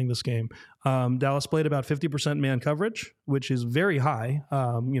won't be playing this game. Dallas played about 50% man coverage, which is very high. They're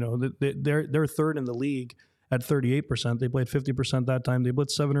 3rd in the league at 38%. They played 50% that time. They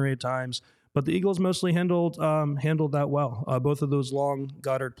blitzed 7 or 8 times. But the Eagles mostly handled that well. Both of those long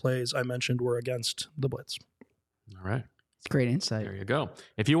Goddard plays I mentioned were against the blitz. All right. It's great insight. There you go.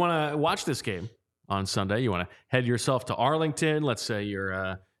 If you want to watch this game on Sunday, you want to head yourself to Arlington. Let's say you're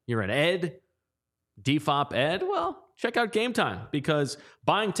an Ed, DFOP Ed. Well, check out Game Time because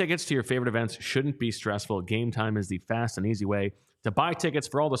buying tickets to your favorite events shouldn't be stressful. Game Time is the fast and easy way to buy tickets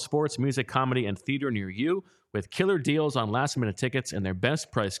for all the sports, music, comedy, and theater near you. With killer deals on last-minute tickets and their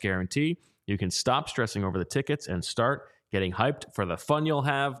best price guarantee, you can stop stressing over the tickets and start getting hyped for the fun you'll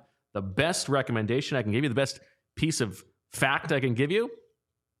have. The best recommendation I can give you, the best piece of fact I can give you,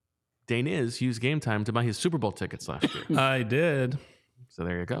 Dane used Game Time to buy his Super Bowl tickets last year. I did. So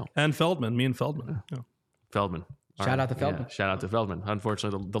there you go. And Feldman, me and Feldman. Yeah. Feldman. Shout out to Feldman. Yeah, shout out to Feldman.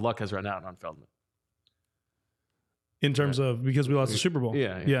 Unfortunately, the luck has run out on Feldman. In terms of, because we lost the Super Bowl.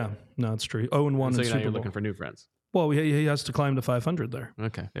 Yeah. No, it's true. 0-1 in so Super Bowl. You're looking for new friends. Well, he has to climb to 500 there.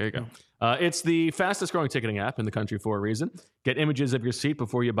 Okay, there you go. It's the fastest growing ticketing app in the country for a reason. Get images of your seat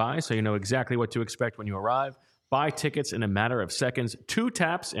before you buy so you know exactly what to expect when you arrive. Buy tickets in a matter of seconds. 2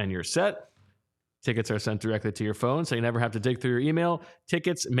 taps and you're set. Tickets are sent directly to your phone, so you never have to dig through your email.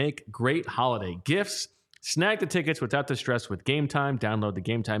 Tickets make great holiday gifts. Snag the tickets without the stress with Game Time. Download the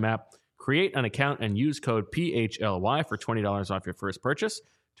Game Time app. Create an account and use code PHLY for $20 off your first purchase.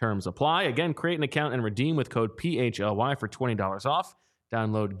 Terms apply. Again, create an account and redeem with code PHLY for $20 off.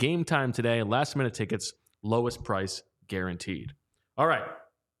 Download Game Time today. Last-minute tickets, lowest price guaranteed. All right.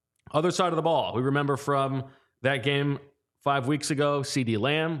 Other side of the ball. We remember from that game 5 weeks ago, CeeDee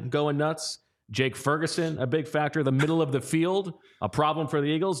Lamb going nuts. Jake Ferguson, a big factor. The middle of the field, a problem for the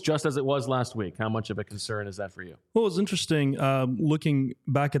Eagles, just as it was last week. How much of a concern is that for you? Well, it was interesting. Looking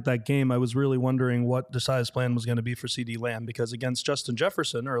back at that game, I was really wondering what Desai's plan was going to be for CeeDee Lamb, because against Justin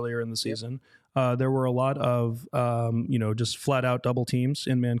Jefferson earlier in the season, there were a lot of, just flat out double teams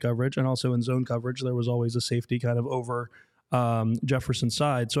in man coverage, and also in zone coverage. There was always a safety kind of over Jefferson's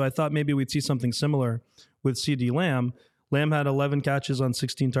side. So I thought maybe we'd see something similar with CeeDee Lamb. Lamb had 11 catches on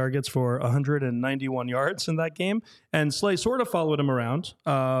 16 targets for 191 yards in that game. And Slay sort of followed him around.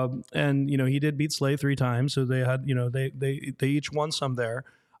 And, he did beat Slay 3 times. So they had, they each won some there.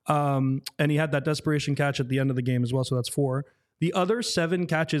 And he had that desperation catch at the end of the game as well. So that's 4. The other 7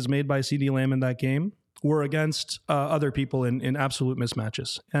 catches made by CeeDee Lamb in that game were against other people in absolute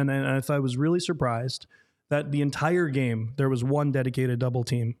mismatches. And I was really surprised that the entire game, there was one dedicated double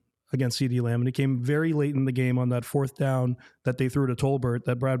team against CeeDee Lamb. And it came very late in the game on that 4th down that they threw to Tolbert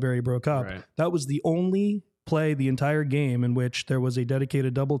that Bradbury broke up. Right. That was the only play the entire game in which there was a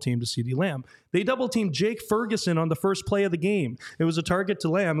dedicated double team to CeeDee Lamb. They double teamed Jake Ferguson on the first play of the game. It was a target to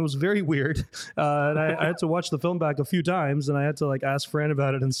Lamb. It was very weird. And I had to watch the film back a few times, and I had to ask Fran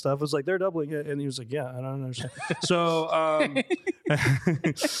about it and stuff. I was like, they're doubling it. And he was like, yeah, I don't understand. So,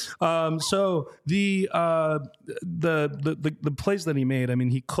 so the plays that he made,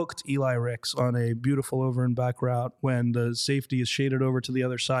 he cooked Eli Ricks on a beautiful over and back route when the safety is shaded over to the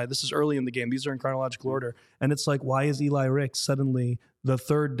other side. This is early in the game. These are in chronological order. And it's like, why is Eli Ricks suddenly the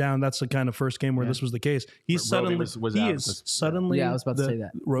 3rd down? That's the kind of first game where this was the case. He's suddenly, suddenly, I was about to say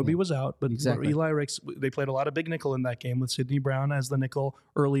that. Roby was out, but exactly. Eli Ricks, they played a lot of big nickel in that game with Sidney Brown as the nickel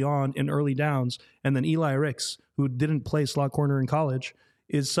early on in early downs. And then Eli Ricks, who didn't play slot corner in college,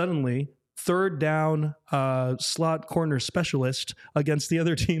 is suddenly 3rd down slot corner specialist against the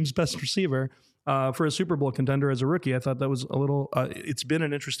other team's best receiver. For a Super Bowl contender as a rookie. I thought that was a little, it's been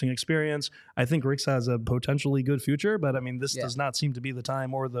an interesting experience. I think Ricks has a potentially good future, but this does not seem to be the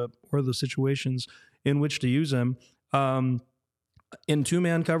time or the situations in which to use him. In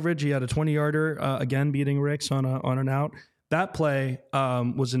 2-man coverage, he had a 20-yarder, again, beating Ricks on an out. That play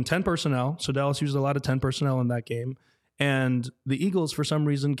was in 10 personnel, so Dallas used a lot of 10 personnel in that game. And the Eagles, for some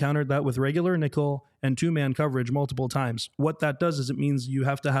reason, countered that with regular nickel and 2-man coverage multiple times. What that does is it means you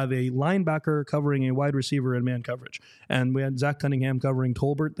have to have a linebacker covering a wide receiver in man coverage. And we had Zach Cunningham covering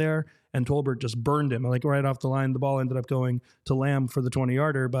Tolbert there, and Tolbert just burned him. Right off the line, the ball ended up going to Lamb for the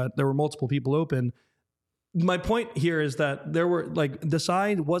 20-yarder, but there were multiple people open. My point here is that there were, the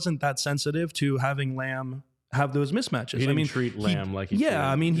side wasn't that sensitive to having Lamb have those mismatches. He didn't treat Lamb like he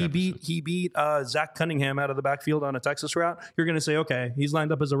he beat Zach Cunningham out of the backfield on a Texas route. You're going to say, okay, he's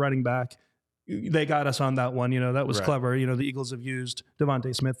lined up as a running back. They got us on that one. That was clever. The Eagles have used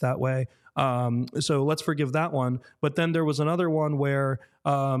Devontae Smith that way. So let's forgive that one. But then there was another one where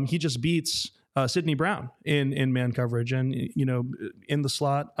he just beats Sidney Brown in man coverage, and in the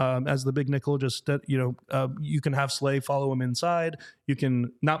slot as the big nickel. Just that you can have Slay follow him inside. You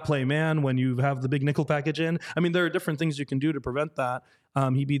can not play man when you have the big nickel package in. There are different things you can do to prevent that.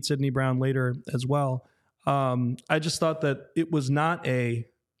 He beat Sidney Brown later as well. I just thought that it was not a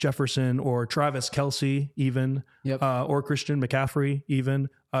Jefferson or Travis Kelce even, or Christian McCaffrey even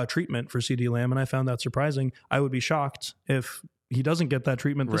treatment for CeeDee Lamb, and I found that surprising. I would be shocked if he doesn't get that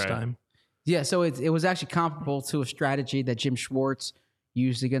treatment this time. Yeah, so it was actually comparable to a strategy that Jim Schwartz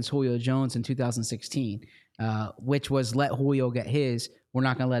used against Julio Jones in 2016, which was let Julio get his. We're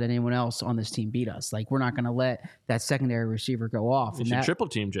not going to let anyone else on this team beat us. We're not going to let that secondary receiver go off. You should triple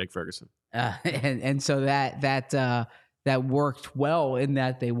team Jake Ferguson. And so that worked well in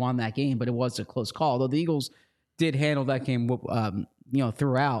that they won that game, but it was a close call. Though the Eagles did handle that game,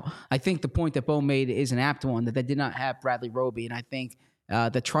 throughout. I think the point that Bo made is an apt one, that they did not have Bradley Roby, and I think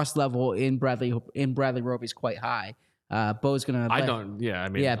the trust level in Bradley Roby is quite high. Bo's going to.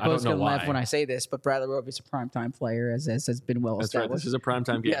 Bo's going to laugh when I say this, but Bradley Roby's a primetime player, as has been well established. That's right. This is a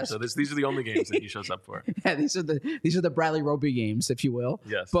primetime game, so these are the only games that he shows up for. Yeah, these are the Bradley Roby games, if you will.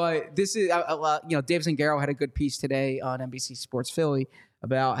 Yes. But this is Dave Zangaro had a good piece today on NBC Sports Philly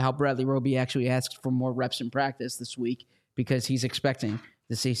about how Bradley Roby actually asked for more reps in practice this week because he's expecting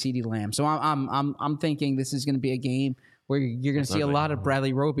to see CeeDee Lamb. So I'm thinking this is going to be a game where you're going to see a lot of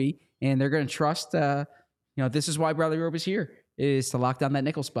Bradley Roby, and they're going to trust. This is why Bradley Roby's here, is to lock down that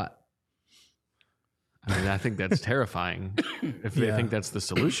nickel spot. I think that's terrifying if they think that's the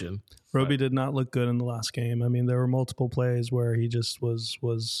solution. Roby did not look good in the last game. There were multiple plays where he just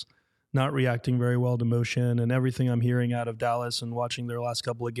was not reacting very well to motion, and everything I'm hearing out of Dallas and watching their last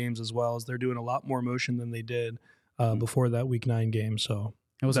couple of games as well is they're doing a lot more motion than they did before that Week 9 game. So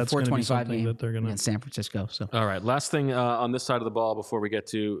it was that's a 425 game that they're going to in San Francisco. So all right, last thing on this side of the ball before we get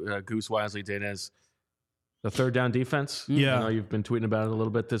to Goose Wisely Danez. The third down defense. Yeah. I know you've been tweeting about it a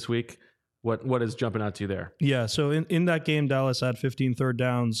little bit this week. What is jumping out to you there? Yeah, so in that game, Dallas had 15 third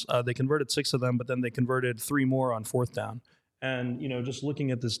downs. They converted 6 of them, but then they converted 3 more on fourth down. And, just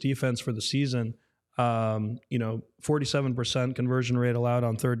looking at this defense for the season, 47% conversion rate allowed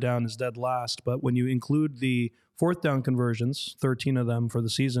on third down is dead last. But when you include the fourth down conversions, 13 of them for the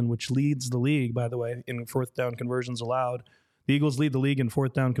season, which leads the league, by the way, in fourth down conversions allowed. The Eagles lead the league in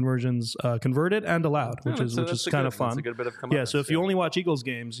fourth down conversions converted and allowed, which is kind of fun. That's a good bit of yeah, so if you only watch Eagles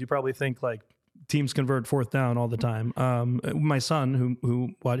games, you probably think like teams convert fourth down all the time. My son,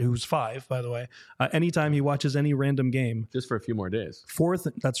 who's 5, by the way, anytime he watches any random game, just for a few more days.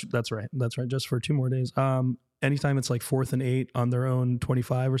 That's right, just for 2 more days. Anytime it's like 4th and 8 on their own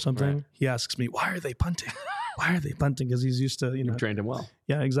 25 or something, right, he asks me, "Why are they punting? Why are they punting?" Because he's used to, You've trained him well.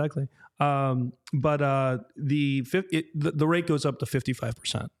 Yeah, exactly. But the rate goes up to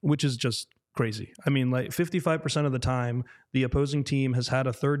 55%, which is just crazy. I mean, like 55% of the time, the opposing team has had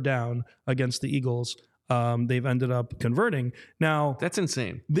a third down against the Eagles. They've ended up converting. Now, that's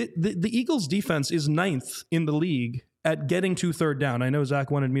insane. The Eagles defense is 9th in the league at getting to third down. I know Zach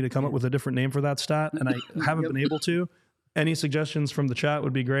wanted me to come up with a different name for that stat, and I haven't been able to. Any suggestions from the chat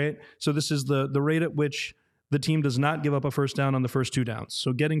would be great. So this is the rate at which the team does not give up a first down on the first 2 downs.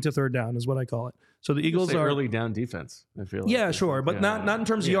 So getting to third down is what I call it. So the Eagles are early down defense, I feel like. Yeah, sure, but not in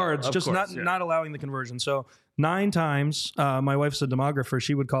terms of yards, just not allowing the conversion. So 9 times, my wife's a demographer.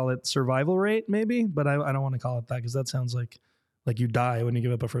 She would call it survival rate, maybe, but I don't want to call it that because that sounds like you die when you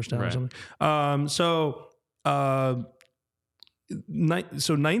give up a first down or something. So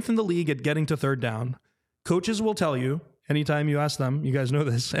 9th in the league at getting to third down. Coaches will tell you, anytime you ask them, you guys know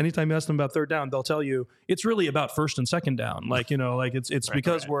this, anytime you ask them about third down, they'll tell you it's really about first and second down. It's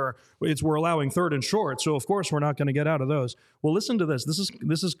because we're allowing third and short. So of course we're not going to get out of those. Well, listen to this.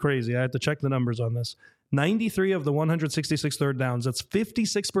 This is crazy. I had to check the numbers on this. 93 of the 166 third downs, that's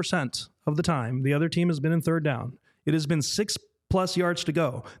 56% of the time the other team has been in third down. It has been 6+ yards to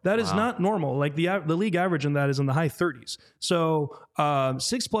go. That is not normal. Like the league average in that is in the high 30s. So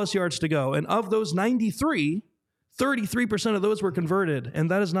 6+ yards to go. And of those 93, 33% of those were converted.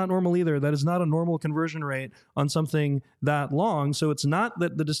 And that is not normal either. That is not a normal conversion rate on something that long. So it's not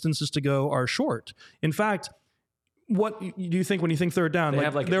that the distances to go are short. In fact, what do you think when you think third down?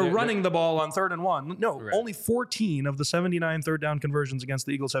 They're running the ball on 3rd and 1. No, only 14 of the 79 third down conversions against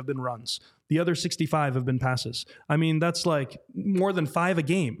the Eagles have been runs. The other 65 have been passes. I mean, that's like more than 5 a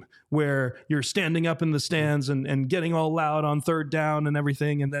game where you're standing up in the stands and getting all loud on third down and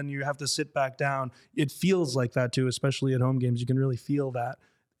everything, and then you have to sit back down. It feels like that too, especially at home games. You can really feel that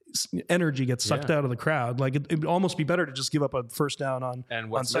energy gets sucked out of the crowd. Like it'd almost be better to just give up a first down on and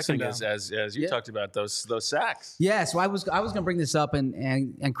what's on second missing down. is as you talked about those sacks. Yeah, so I was going to bring this up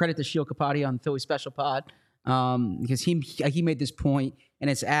and credit to Sheil Kapati on Philly Special Pod because he made this point, and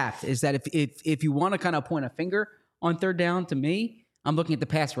it's apt, is that if you want to kind of point a finger on third down, to me, I'm looking at the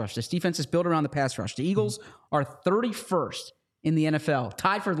pass rush. This defense is built around the pass rush. The Eagles are 31st in the NFL,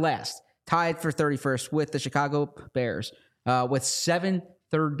 tied for 31st with the Chicago Bears with 7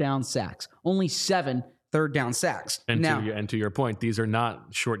 third down sacks. Only 7 third down sacks. And to your point, these are not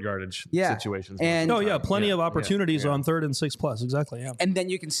short yardage situations. And plenty of opportunities on 3rd and 6+. Exactly. Yeah. And then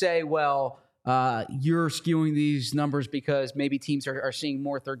you can say, well, you're skewing these numbers because maybe teams are seeing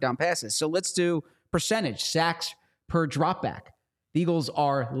more third down passes. So let's do percentage sacks per dropback. The Eagles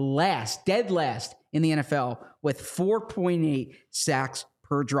are dead last in the NFL with 4.8 sacks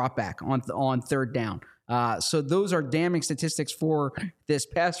per dropback on third down. So those are damning statistics for this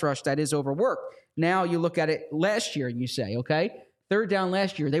pass rush that is overworked. Now you look at it last year and you say, okay, third down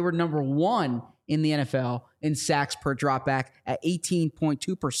last year, they were number 1 in the NFL in sacks per dropback at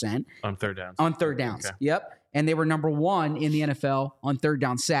 18.2%. On third downs. On third downs, okay. Yep. And they were number 1 in the NFL on third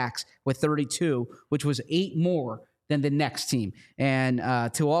down sacks with 32, which was 8 more than the next team. And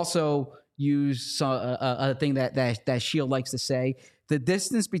to also use a thing that Shield likes to say, the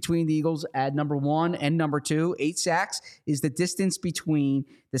distance between the Eagles at number 1 and number 2, 8 sacks, is the distance between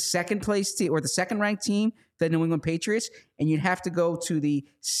the second place team or the second ranked team, the New England Patriots, and you'd have to go to the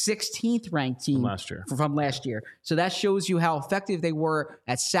 16th ranked team from last year. So that shows you how effective they were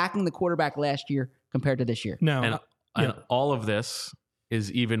at sacking the quarterback last year compared to this year. And all of this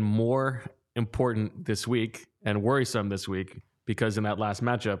is even more important this week and worrisome this week because in that last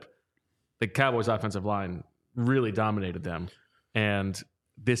matchup, the Cowboys offensive line really dominated them. And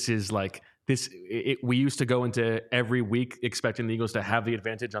this is like this. We used to go into every week expecting the Eagles to have the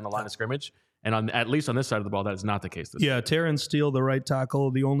advantage on the line of scrimmage, and at least on this side of the ball, that is not the case. This week. Terrence Steele, the right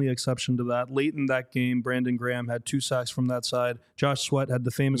tackle, the only exception to that. Late in that game, Brandon Graham had 2 sacks from that side. Josh Sweat had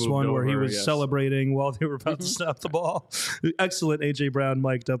the famous one where he was celebrating while they were about to snap the ball. Excellent AJ Brown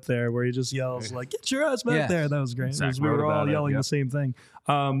mic'd up there where he just yells like, "Get your ass back there!" That was great. We were all yelling the same thing.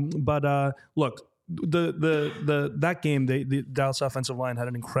 Look. That game, the Dallas offensive line had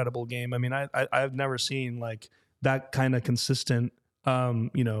an incredible game. I mean, I've never seen like that kind of consistent,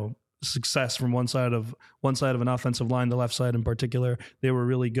 success from one side of an offensive line, the left side in particular. They were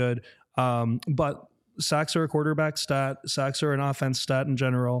really good. But sacks are a quarterback stat. Sacks are an offense stat in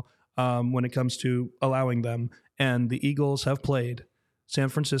general when it comes to allowing them. And the Eagles have played San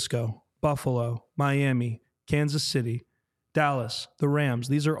Francisco, Buffalo, Miami, Kansas City, Dallas, the Rams.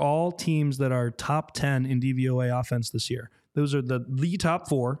 These are all teams that are top 10 in DVOA offense this year. Those are the top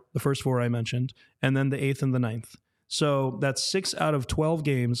 4, the first 4 I mentioned, and then the 8th and the 9th. So that's 6 out of 12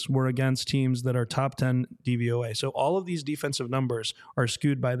 games were against teams that are top 10 DVOA. So all of these defensive numbers are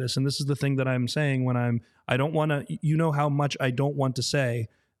skewed by this. And this is the thing that I'm saying when I don't want to, you know how much I don't want to say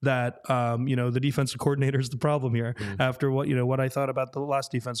that, the defensive coordinator is the problem here after what I thought about the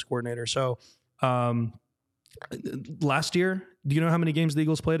last defensive coordinator. So last year, do you know how many games the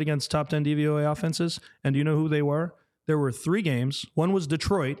Eagles played against top 10 DVOA offenses? And do you know who they were? There were 3 games. One was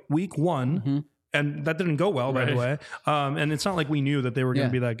Detroit, week 1. And that didn't go well, by the way. And it's not like we knew that they were going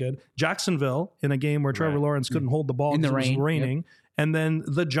to be that good. Jacksonville, in a game where Trevor Lawrence couldn't hold the ball because it was raining. Yep. And then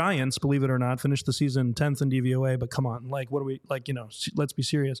the Giants, believe it or not, finished the season 10th in DVOA. But come on, what are we, let's be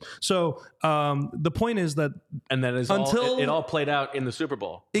serious. So the point is that... And that is it all played out in the Super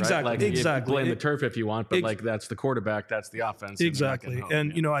Bowl. Right? Exactly. Exactly. Blame the turf if you want, but that's the quarterback, that's the offense. Exactly.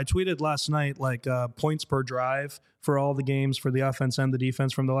 And I tweeted last night, points per drive for all the games for the offense and the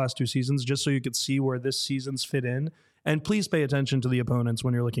defense from the last 2 seasons, just so you could see where this season's fit in. And please pay attention to the opponents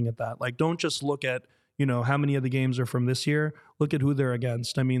when you're looking at that. Don't just look at, how many of the games are from this year. Look at who they're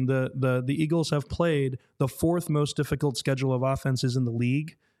against. I mean, the Eagles have played the 4th most difficult schedule of offenses in the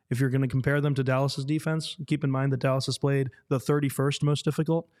league. If you're going to compare them to Dallas's defense, keep in mind that Dallas has played the 31st most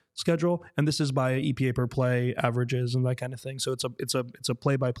difficult schedule, and this is by EPA per play averages and that kind of thing. So it's a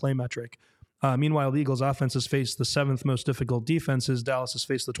play-by-play metric. Meanwhile, the Eagles' offense has faced the 7th most difficult defenses. Dallas has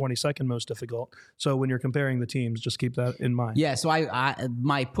faced the 22nd most difficult. So when you're comparing the teams, just keep that in mind. Yeah. So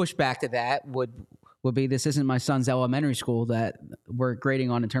my pushback to that would be, this isn't my son's elementary school that we're grading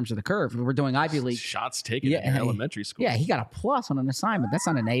on in terms of the curve. We're doing Ivy League. Shots taken in elementary school. Yeah, he got a plus on an assignment. That's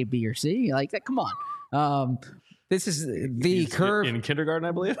not an A, B, or C. Come on. This is the curve. In kindergarten,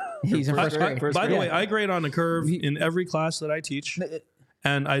 I believe. He's in first grade. By the way, I grade on a curve in every class that I teach.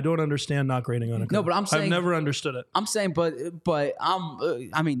 And I don't understand not grading on a curve. No, but I'm saying... I've never understood it. I'm saying, but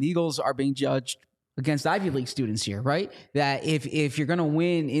the Eagles are being judged against Ivy League students here, right? That if you're going to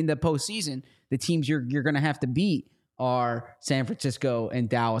win in the postseason, the teams you're going to have to beat are San Francisco and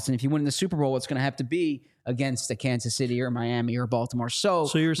Dallas. And if you win the Super Bowl, it's going to have to be against the Kansas City or Miami or Baltimore. So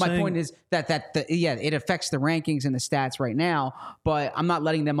you're my saying, point is that it affects the rankings and the stats right now, but I'm not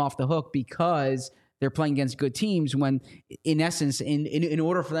letting them off the hook because they're playing against good teams when, in essence, in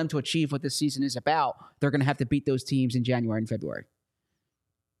order for them to achieve what this season is about, they're going to have to beat those teams in January and February.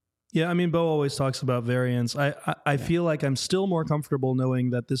 Yeah, I mean, Bo always talks about variance. I feel like I'm still more comfortable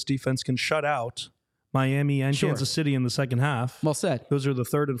knowing that this defense can shut out Miami and Kansas City in the second half. Well said. Those are the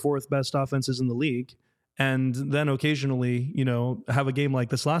 3rd and 4th best offenses in the league. And then occasionally, have a game like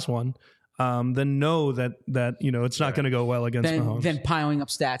this last one, then know that it's not going to go well against Mahomes. Then piling up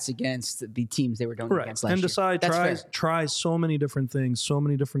stats against the teams they were doing against last year. And try so many different things, so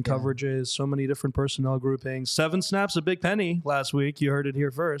many different coverages, so many different personnel groupings. 7 snaps a big penny last week. You heard it here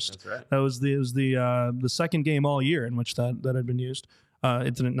first. That's right. That was the second game all year in which that had been used.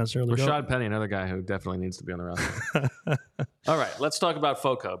 It didn't necessarily go. Rashad Penny, another guy who definitely needs to be on the roster. All right, let's talk about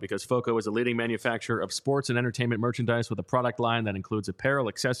FOCO, because FOCO is a leading manufacturer of sports and entertainment merchandise with a product line that includes apparel,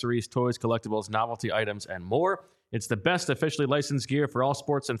 accessories, toys, collectibles, novelty items, and more. It's the best officially licensed gear for all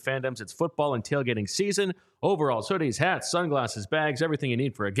sports and fandoms. It's football and tailgating season. Overalls, hoodies, hats, sunglasses, bags, everything you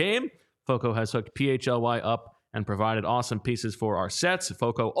need for a game. FOCO has hooked PHLY up and provided awesome pieces for our sets.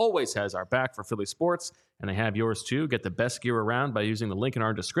 FOCO always has our back for Philly sports, and they have yours too. Get the best gear around by using the link in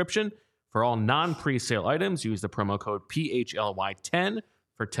our description. For all non-presale items, use the promo code PHLY10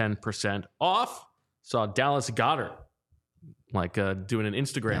 for 10% off. Saw Dallas Goedert doing an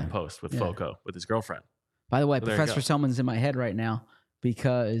Instagram post with FOCO with his girlfriend. By the way, Professor Selman's in my head right now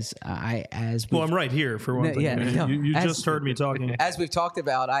because I'm right here for one thing. You just heard me talking. As we've talked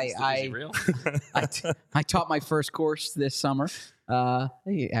about, I taught my first course this summer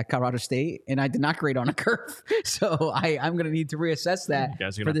at Colorado State, and I did not grade on a curve. So I'm going to need to reassess that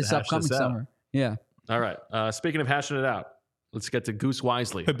for this upcoming summer. Yeah. All right. Speaking of hashing it out, let's get to Goose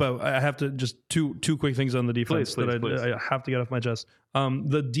Wisely. But I have to just two quick things on the defense please. I have to get off my chest.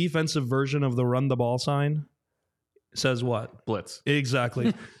 The defensive version of the run the ball sign says what? Blitz.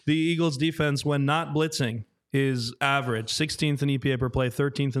 Exactly. The Eagles defense, when not blitzing, is average. 16th in EPA per play,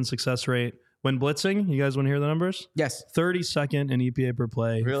 13th in success rate. when blitzing, you guys want to hear the numbers? Yes. 32nd in EPA per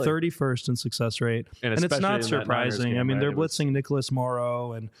play, Really? 31st in success rate. And it's especially not in that Niners surprising. game, I mean, right? they're It was- blitzing Nicholas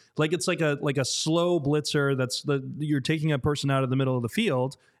Morrow, and it's like a slow blitzer you're taking a person out of the middle of the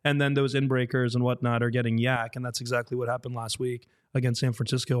field, and then those inbreakers and whatnot are getting yak, and that's exactly what happened last week against San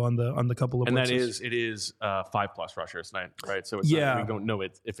Francisco on the couple of blitzes. And it is 5+ rushers, right? So it's Yeah. not, we don't know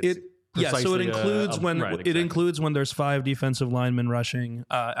if it's Yeah, so it includes exactly. includes when there's 5 defensive linemen rushing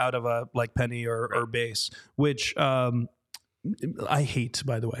out of a penny or base, which I hate,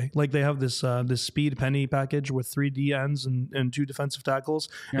 by the way. Like they have this speed penny package with 3 DNs and 2 defensive tackles,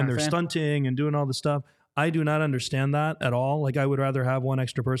 and they're stunting and doing all this stuff. I do not understand that at all. Like I would rather have one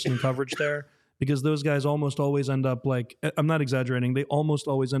extra person in coverage there. Because those guys almost always end up I'm not exaggerating, they almost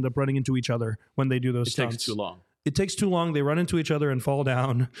always end up running into each other when they do those stunts. It takes too long. It takes too long. They run into each other and fall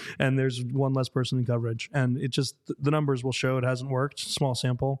down, and there's one less person in coverage. And it just, the numbers will show it hasn't worked. Small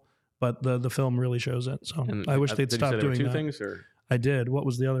sample, but the film really shows it. So And I wish they'd stop doing two that. things, or? I did. What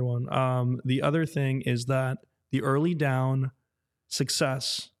was the other one? The other thing is that the early down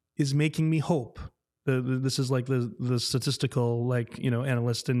success is making me hope. This is like the statistical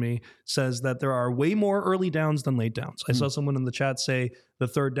analyst in me says that there are way more early downs than late downs. I saw someone in the chat say the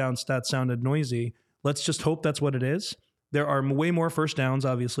third down stat sounded noisy. Let's just hope that's what it is. There are way more first downs,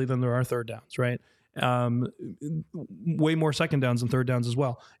 obviously, than there are third downs, right? Way more second downs and third downs as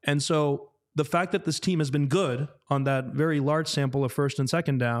well. And so the fact that this team has been good on that very large sample of first and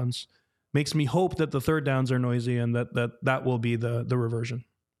second downs makes me hope that the third downs are noisy and that will be the reversion.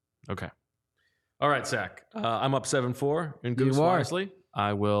 Okay. All right, Zach. I'm up 7-4 in Goose You are. wisely.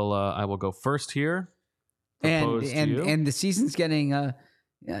 I will go first here. And Propose to you. and the season's getting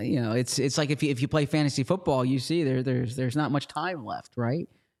it's like if you play fantasy football, you see there's not much time left, right?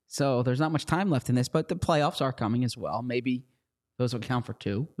 So there's not much time left in this, but the playoffs are coming as well. Maybe those will count for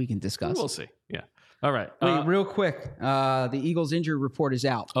 2. We can discuss. We'll see. Yeah. All right. Wait, real quick. The Eagles injury report is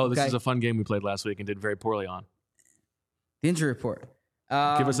out. This okay? is a fun game we played last week and did very poorly on. The injury report.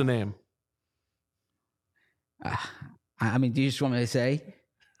 Give us a name. I mean, do you just want me to say?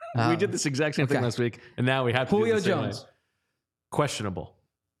 We did this exact same thing okay. last week, and now we have to Julio do the same Jones. way. Questionable.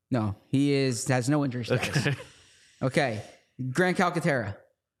 No, he has no injury status. Okay. Grant Calcaterra.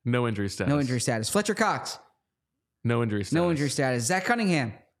 No injury status. No injury status. Fletcher Cox. No injury status. No injury status. Zach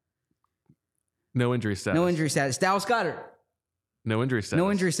Cunningham. No injury status. No injury status. Dallas Goedert. No injury status.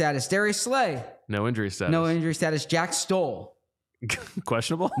 No injury status. Darius Slay. No injury status. No injury status. Jack Stoll.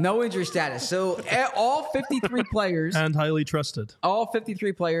 Questionable. No injury status. So all 53 players, And highly trusted. all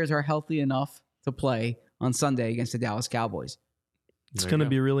 53 players are healthy enough to play on Sunday against the Dallas Cowboys. It's There going you to go.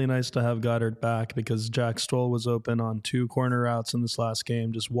 be really nice to have Goddard back because Jack Stoll was open on 2 corner routes in this last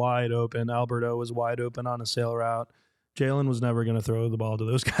game, just wide open. Alberto was wide open on a sail route. Jalen was never going to throw the ball to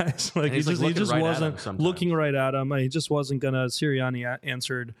those guys. Like he's, he looking just right at him wasn't sometimes. looking right at him. He just wasn't going to. Sirianni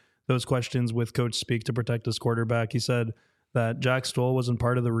answered those questions with coach speak to protect his quarterback. He said that Jack Stoll wasn't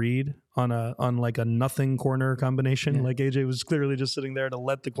part of the read on like a nothing corner combination. Yeah. Like AJ was clearly just sitting there to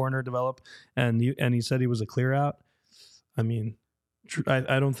let the corner develop, and he said he was a clear out. I mean,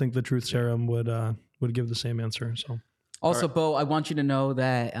 I don't think the truth serum would give the same answer. So Also, Bo, I want you to know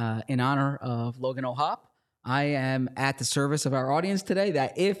that in honor of Logan O'Hop, I am at the service of our audience today,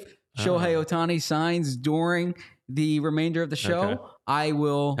 that if Shohei Ohtani signs during the remainder of the show, Okay. I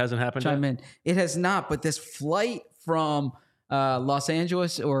will Hasn't happened chime yet? in. It has not, but this flight from Los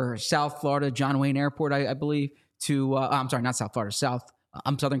Angeles or South Florida, John Wayne Airport, I believe, to I'm sorry, not South Florida,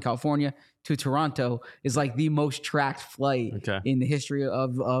 Southern California to Toronto is like the most tracked flight Okay. in the history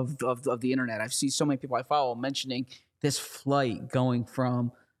of the internet. I've seen so many people I follow mentioning this flight going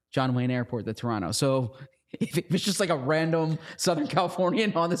from John Wayne Airport to Toronto. So if it's just like a random Southern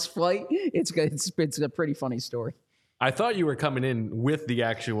Californian on this flight, it's a pretty funny story. I thought you were coming in with the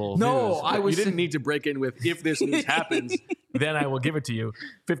actual No, news. I was- You didn't need to break in with, if this news happens, then I will give it to you.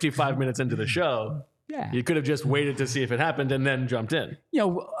 55 minutes into the show, Yeah. you could have just waited to see if it happened and then jumped in. You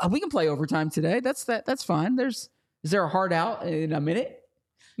know, we can play overtime today. That's fine. Is there a hard out in a minute?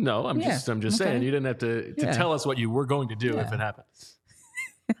 No, I'm Yeah, just okay. saying you didn't have to Yeah. tell us what you were going to do if Yeah. it happened.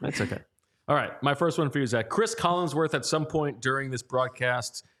 That's okay. All right, my first one for you is that Chris Collinsworth at some point during this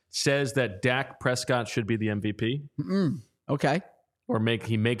broadcast says that Dak Prescott should be the MVP, Okay. or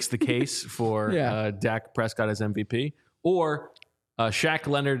he makes the case for Yeah. Dak Prescott as MVP, or Shaq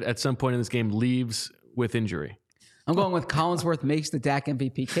Leonard at some point in this game leaves with injury. I'm going with Collinsworth makes the Dak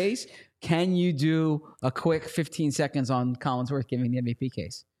MVP case. Can you do a quick 15 seconds on Collinsworth giving the MVP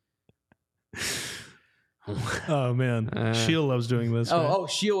case? Oh man, Shield loves doing this. right?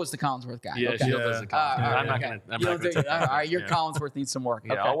 Shield was the Collinsworth guy. Yeah, okay. Shield does the Collinsworth. I'm not going to. All right, your Collinsworth needs some work.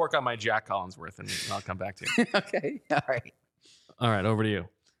 Yeah, Okay. I'll work on my Jack Collinsworth, and I'll come back to you. Okay. All right. All right, over to you.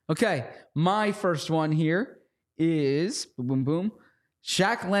 Okay. My first one here is boom, boom.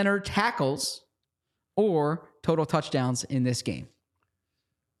 Shaq Leonard tackles or total touchdowns in this game.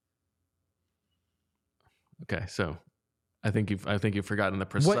 Okay, so I think you've forgotten the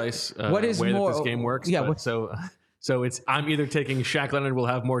precise what is way more, that this game works. Yeah. But so it's I'm either taking Shaq Leonard will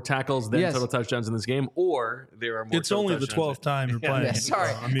have more tackles than total touchdowns in this game, or there are more. It's only the 12th time you're playing. Yeah,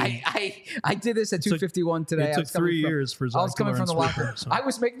 sorry, I mean, I did this at 2:51 today. It took 3 years for Zach I was coming from the locker room. So. I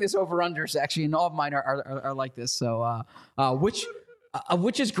was making this over unders actually, and all of mine are like this. So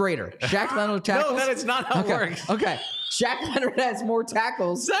which is greater, Shaq Leonard tackles? No, that is not how it works. Okay, Shaq Leonard has more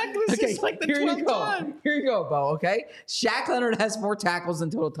tackles. Exactly. This is like the 12th time. Here you go, Bo. Okay, Shaq Leonard has more tackles than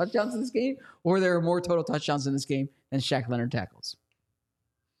total touchdowns in this game, or there are more total touchdowns in this game than Shaq Leonard tackles.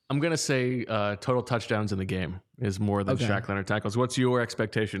 I'm gonna say total touchdowns in the game is more than Shaq Leonard tackles. What's your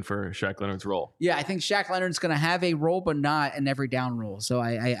expectation for Shaq Leonard's role? Yeah, I think Shaq Leonard's going to have a role, but not an every down role. So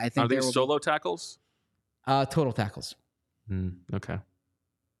I think are these solo tackles? Total tackles. Okay.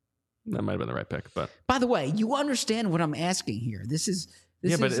 That might have been the right pick, but by the way, you understand what I'm asking here. But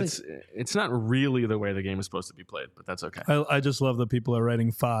it's not really the way the game is supposed to be played, but that's okay. I just love that people are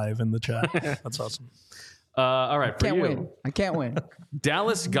writing 5 in the chat. That's awesome. All right, for you. I can't win.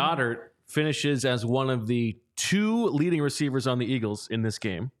 Dallas Goedert finishes as one of the 2 leading receivers on the Eagles in this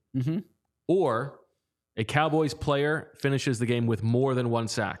game, or a Cowboys player finishes the game with more than 1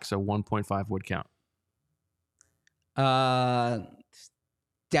 sack, so 1.5 would count.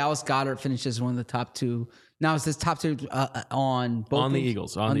 Dallas Goedert finishes one of the top 2. Now, is this top 2 on both on the teams?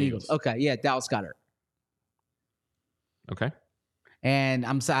 Eagles? On the Eagles. Okay, yeah, Dallas Goedert. Okay.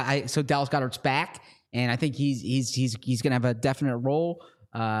 And so Dallas Goedert's back, and I think he's going to have a definite role.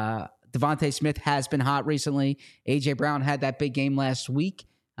 Devontae Smith has been hot recently. A.J. Brown had that big game last week,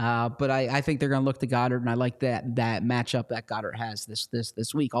 but I think they're going to look to Goedert, and I like that matchup that Goedert has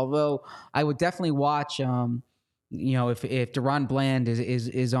this week. Although I would definitely watch. If Deron Bland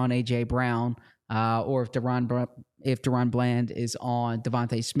is on A.J. Brown, or if Deron Bland is on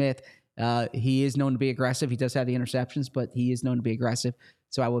Devontae Smith, he is known to be aggressive. He does have the interceptions, but he is known to be aggressive.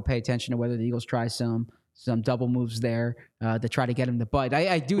 So I would pay attention to whether the Eagles try some double moves there to try to get him to bite.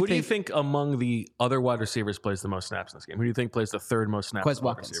 Who do you think among the other wide receivers plays the most snaps in this game? Who do you think plays the 3rd most snaps? Quez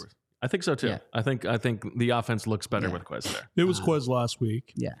Watkins. Receivers? I think so too. Yeah. I think the offense looks better with Quez there. It was Quez last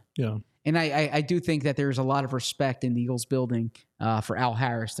week. Yeah. And I do think that there's a lot of respect in the Eagles building for Al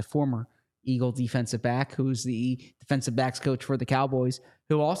Harris, the former Eagle defensive back, who's the defensive backs coach for the Cowboys,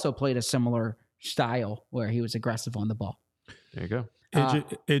 who also played a similar style where he was aggressive on the ball. There you go.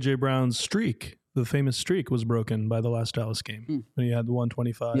 AJ Brown's streak, the famous streak, was broken by the last Dallas game when he had the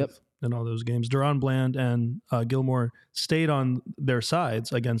 125 in all those games. Deron Bland and Gilmore stayed on their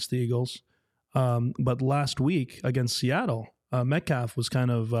sides against the Eagles, but last week against Seattle, Metcalf was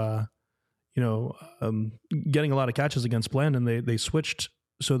kind of getting a lot of catches against Bland, and they switched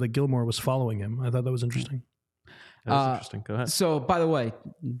so that Gilmore was following him. I thought that was interesting. That was interesting. Go ahead. So, by the way,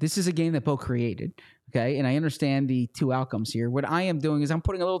 this is a game that Bo created, okay? And I understand the 2 outcomes here. What I am doing is I'm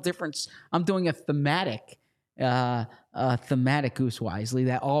putting a little difference. I'm doing a thematic Goose Wisely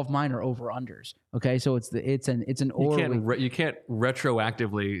that all of mine are over unders. Okay, so it's an order. You can't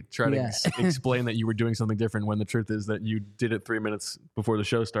retroactively try to explain that you were doing something different when the truth is that you did it 3 minutes before the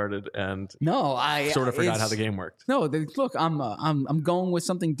show started and sort of forgot how the game worked. No, look, I'm going with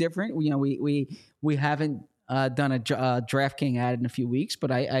something different. We haven't done a DraftKings ad in a few weeks,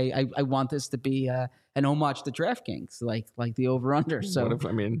 but I want this to be an homage to DraftKings, like the over under. So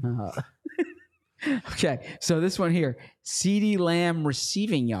okay, so this one here, CeeDee Lamb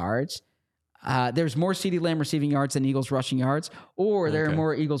receiving yards. There's more CeeDee Lamb receiving yards than Eagles rushing yards, or there are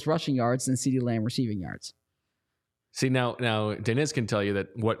more Eagles rushing yards than CeeDee Lamb receiving yards. See, now Deniz can tell you that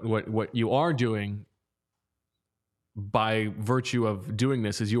what you are doing by virtue of doing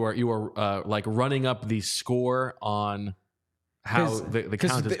this is you are like running up the score on how the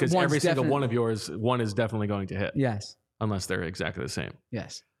count is, because every single one of yours, one is definitely going to hit. Yes. Unless they're exactly the same.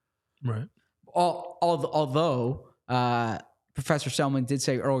 Yes. Right. Although Professor Selman did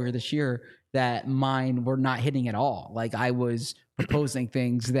say earlier this year that mine were not hitting at all. Like I was proposing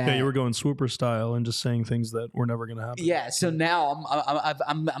things that you were going swooper style and just saying things that were never going to happen. Yeah. So now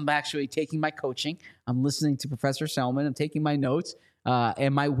I'm actually taking my coaching. I'm listening to Professor Selman. I'm taking my notes.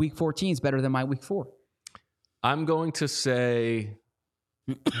 And my week 14 is better than my week 4. I'm going to say.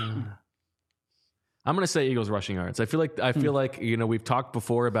 I'm going to say Eagles rushing yards. I feel like we've talked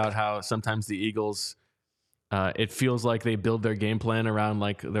before about how sometimes the Eagles It feels like they build their game plan around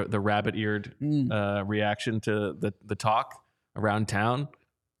like the rabbit-eared reaction to the talk around town.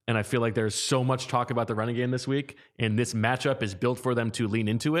 And I feel like there's so much talk about the running game this week, and this matchup is built for them to lean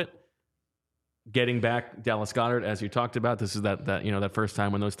into it. Getting back Dallas Goedert, as you talked about, this is that first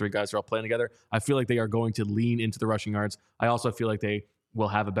time when those three guys are all playing together. I feel like they are going to lean into the rushing yards. I also feel like they will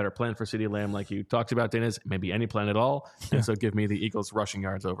have a better plan for CeeDee Lamb, like you talked about, Dennis. Maybe any plan at all. Yeah. And so give me the Eagles rushing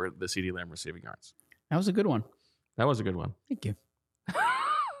yards over the CeeDee Lamb receiving yards. That was a good one. That was a good one. Thank you. I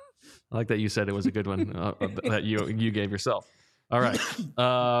like that you said it was a good one that you gave yourself. All right.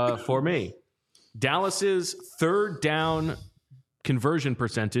 For me, Dallas's third down conversion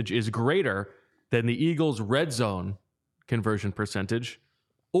percentage is greater than the Eagles' red zone conversion percentage,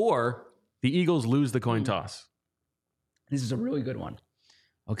 or the Eagles lose the coin toss. This is a really good one.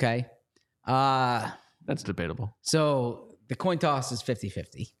 Okay. That's debatable. So the coin toss is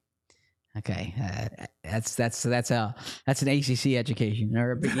 50-50. Okay. That's an ACC education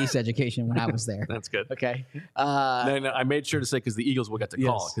or a Big East education when I was there. That's good. Okay. No, I made sure to say because the Eagles will get to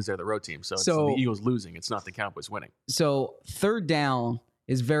call it because they're the road team. So it's the Eagles losing. It's not the Cowboys winning. So third down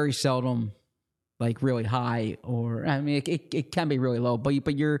is very seldom like really high, or I mean it can be really low,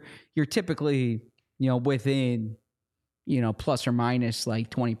 but you're typically within plus or minus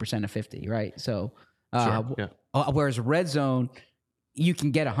like 20% of 50, right? So whereas red zone, you can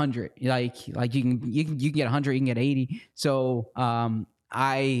get 100, like you can get 100, you can get 80. So I'm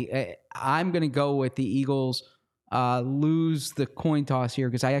gonna go with the Eagles lose the coin toss here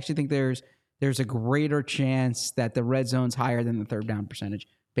because I actually think there's a greater chance that the red zone's higher than the third down percentage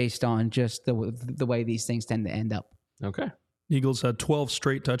based on just the way these things tend to end up. Okay. Eagles had 12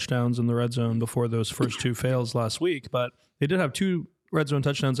 straight touchdowns in the red zone before those first two fails last week, but they did have 2 red zone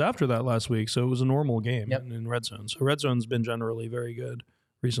touchdowns after that last week, so it was a normal game in red zone. So red zone's been generally very good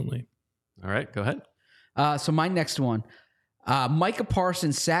recently. All right, go ahead. So my next one, Micah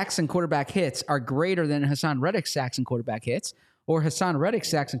Parsons' sacks and quarterback hits are greater than Hassan Reddick's sacks and quarterback hits, or Hassan Reddick's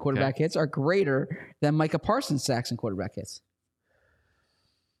sacks and quarterback hits are greater than Micah Parsons' sacks and quarterback hits.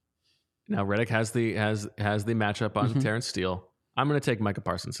 Now Reddick has the matchup on Terrence Steele. I'm going to take Micah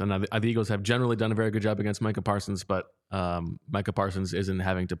Parsons. And the Eagles have generally done a very good job against Micah Parsons, but Micah Parsons isn't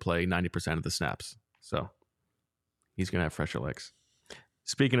having to play 90% of the snaps. So he's going to have fresher legs.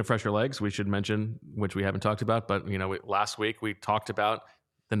 Speaking of fresher legs, we should mention, which we haven't talked about, but last week we talked about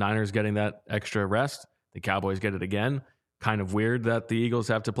the Niners getting that extra rest. The Cowboys get it again. Kind of weird that the Eagles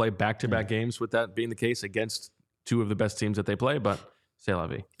have to play back-to-back games with that being the case against 2 of the best teams that they play, but c'est la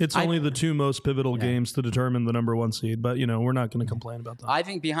vie. It's only the 2 most pivotal games to determine the number 1 seed, but we're not going to complain about that. I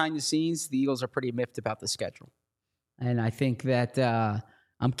think behind the scenes, the Eagles are pretty miffed about the schedule. And I think that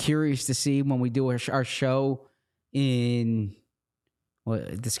I'm curious to see when we do our show the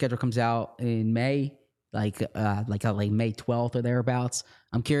schedule comes out in May, like May 12th or thereabouts.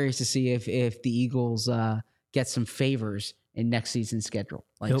 I'm curious to see if the Eagles get some favors in next season's schedule,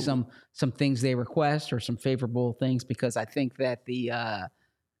 like some things they request or some favorable things, because I think that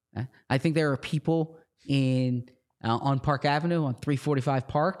I think there are people on Park Avenue on 345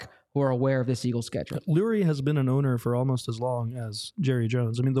 Park who are aware of this Eagles schedule. Lurie has been an owner for almost as long as Jerry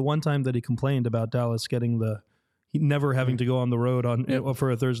Jones. I mean, the one time that he complained about Dallas getting never having to go on the road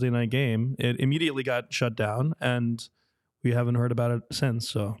for a Thursday night game, it immediately got shut down, and we haven't heard about it since.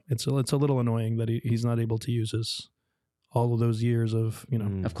 So it's a little annoying that he's not able to use all of those years of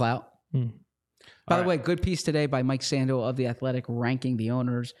of clout. By the way, good piece today by Mike Sando of The Athletic, ranking the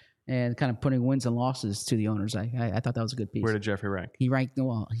owners and kind of putting wins and losses to the owners. I thought that was a good piece. Where did Jeffrey rank? He ranked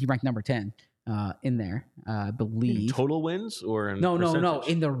number 10 in there, I believe. In total wins or in no, percentage?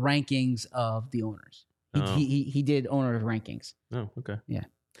 in the rankings of the owners. He did owner rankings. Oh, okay. Yeah.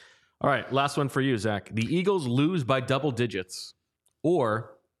 All right, last one for you, Zach. The Eagles lose by double digits,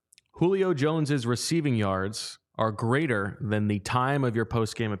 or Julio Jones's receiving yards are greater than the time of your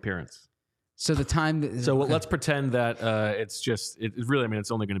post-game appearance. So the time. Let's pretend that it's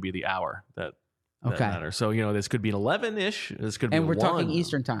only going to be the hour that matters. So this could be an 11-ish. This could be, and we're 1. talking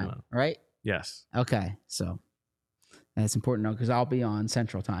Eastern time, right? Yes. Okay, so that's important to know because I'll be on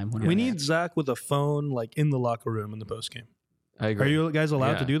Central time. We need Zach with a phone in the locker room in the postgame. I agree. Are you guys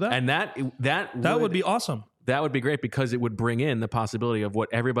allowed to do that? And that would be awesome. That would be great because it would bring in the possibility of what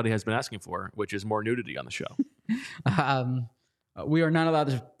everybody has been asking for, which is more nudity on the show. We are not allowed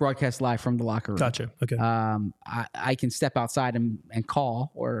to broadcast live from the locker room. Gotcha. Okay. I can step outside and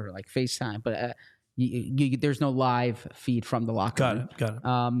call or FaceTime, but there's no live feed from the locker room. Got it.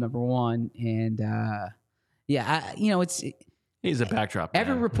 Number one, and he's a backdrop.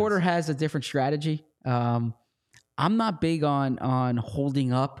 Every reporter has a different strategy. I'm not big on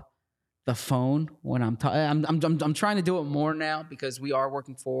holding up the phone when I'm I'm trying to do it more now because we are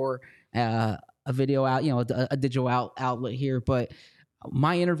working for a video out, a digital outlet here. But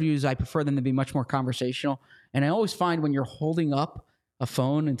my interviews, I prefer them to be much more conversational. And I always find when you're holding up a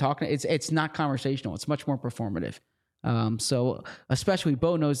phone and talking, it's not conversational. It's much more performative. So especially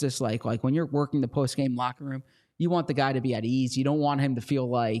Bo knows this, like when you're working the post-game locker room, you want the guy to be at ease. You don't want him to feel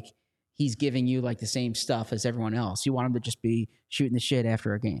like he's giving you like the same stuff as everyone else. You want him to just be shooting the shit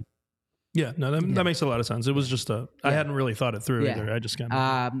after a game. Yeah, no, that makes a lot of sense. It was just I hadn't really thought it through either. I just kind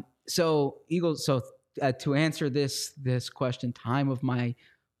of. So Eagles. So to answer this question, time of my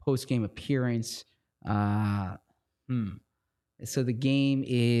post-game appearance. So the game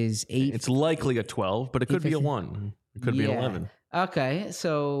is 8. It's likely a 12, but it could be a 1. It could be an 11. Okay,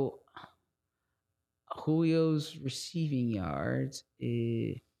 so Julio's receiving yards.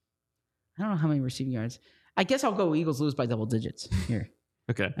 I don't know how many receiving yards. I guess I'll go Eagles lose by double digits here.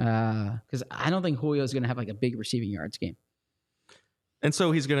 Okay. Because I don't think Julio's going to have like a big receiving yards game. And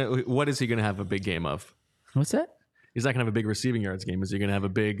so what is he going to have a big game of? What's that? He's not going to have a big receiving yards game. Is he going to have a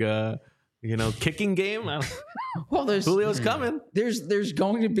big, kicking game? Well, Julio's coming. There's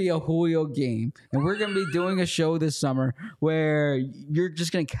going to be a Julio game, and we're going to be doing a show this summer where you're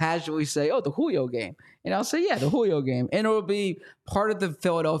just going to casually say, "Oh, the Julio game," and I'll say, "Yeah, the Julio game," and it'll be part of the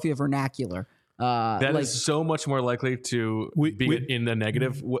Philadelphia vernacular. That is so much more likely to be in the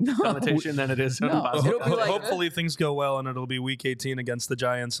negative connotation than it is in the positive. Hopefully things go well, and it'll be Week 18 against the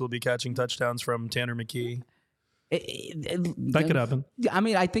Giants. We'll be catching touchdowns from Tanner McKee. That could happen. I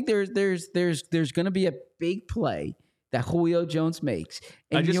mean, I think there's going to be a big play that Julio Jones makes.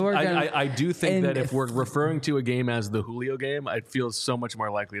 And I do think that if we're referring to a game as the Julio game, I feel so much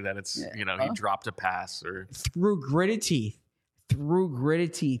more likely that it's he dropped a pass or through gritted teeth,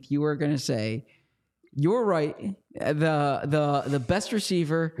 you are going to say, "You're right. The best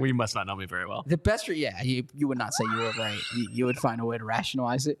receiver." Well, you must not know me very well. The best, you would not say you were right. You would find a way to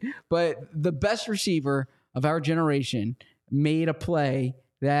rationalize it. But the best receiver of our generation made a play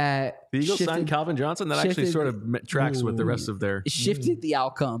that the Eagles signed Calvin Johnson. That actually sort of tracks with the rest of their shifted the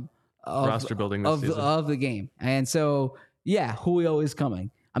outcome of roster building this season. Of the game. And so, Julio is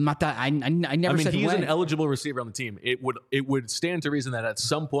coming. I'm not that. I never said he's when. an eligible receiver on the team. It would stand to reason that at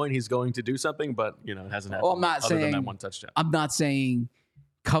some point he's going to do something, but it hasn't happened. Well, I'm not other saying than that one touchdown. I'm not saying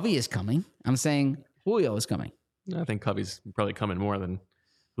Covey is coming. I'm saying Julio is coming. I think Covey's probably coming more than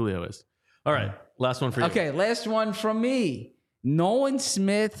Julio is. All right, last one for you. Okay, last one from me. Nolan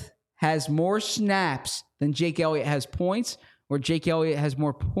Smith has more snaps than Jake Elliott has points, or Jake Elliott has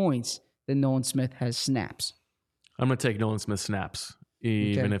more points than Nolan Smith has snaps. I'm going to take Nolan Smith snaps,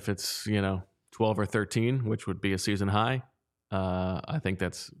 even if it's 12 or 13, which would be a season high. I think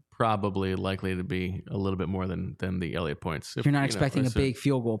that's probably likely to be a little bit more than the Elliott points. You're not expecting a big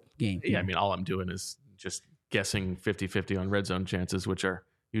field goal game. Yeah, I mean, all I'm doing is just guessing 50-50 on red zone chances, which are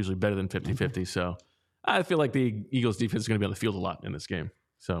usually better than 50-50. So I feel like the Eagles defense is going to be on the field a lot in this game.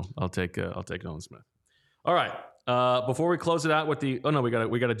 So I'll take Nolan Smith. All right. Before we close it out with we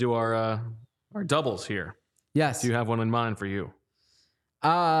got to do our doubles here. Yes. Do you have one in mind for you?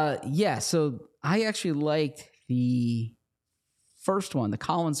 Yeah. So I actually liked the first one, the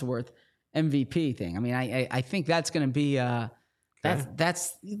Collinsworth MVP thing. I mean, I think that's going to be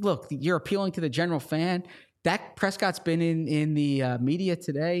that's look, you're appealing to the general fan. Dak Prescott's been in the media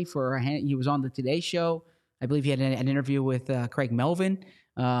today he was on the Today Show. I believe he had an interview with Craig Melvin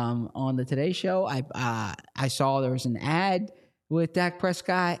on the Today Show. I saw there was an ad with Dak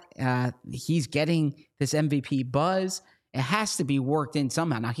Prescott. He's getting this MVP buzz. It has to be worked in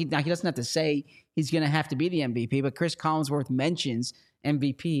somehow. Now he doesn't have to say he's going to have to be the MVP, but Chris Collinsworth mentions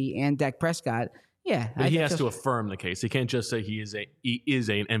MVP and Dak Prescott. Yeah, but he has to affirm the case. He can't just say he is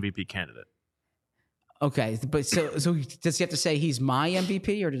an MVP candidate. Okay, but so does he have to say he's my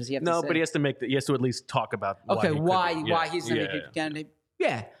MVP, or does he have to say? No, but he has to at least talk about why he's an MVP candidate.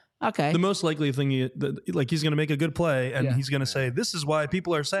 Yeah. Okay. The most likely thing, he's going to make a good play, and he's going to say, "This is why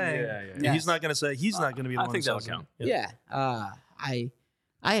people are saying." Yeah. He's not going to say he's not going to be the one. I think that'll count. Yeah. I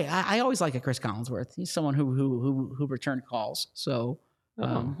always like a Chris Collinsworth. He's someone who returned calls. So give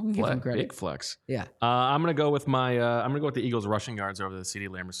him credit. Big flex. Yeah. I'm gonna go with the Eagles rushing yards over the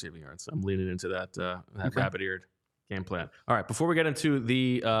CeeDee Lamb receiving yards. I'm leaning into that rabbit-eared game plan. All right. Before we get into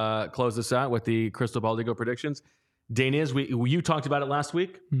the close this out with the Crystal Ball Eagle predictions, Daniz, you talked about it last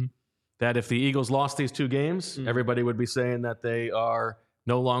week that if the Eagles lost these two games, everybody would be saying that they are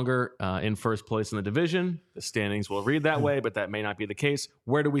no longer in first place in the division. The standings will read that way, but that may not be the case.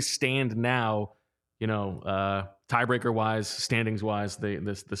 Where do we stand now, 3 tiebreaker wise, standings wise,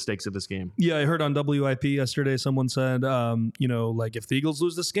 the stakes of this game? Yeah, I heard on WIP yesterday someone said, like if the Eagles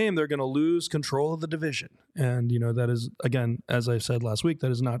lose this game, they're going to lose control of the division. And, that is, again, as I said last week,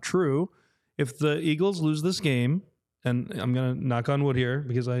 that is not true. If the Eagles lose this game, and I'm going to knock on wood here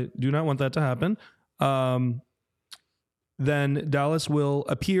because I do not want that to happen, then Dallas will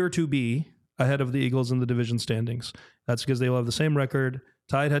appear to be ahead of the Eagles in the division standings. That's because they will have the same record,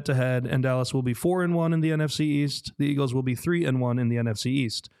 tied head-to-head, and Dallas will be 4-1 in the NFC East. The Eagles will be 3-1 in the NFC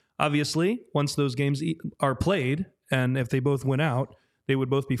East. Obviously, once those games are played, and if they both win out, they would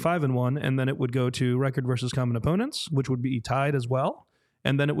both be 5-1, and then it would go to record versus common opponents, which would be tied as well,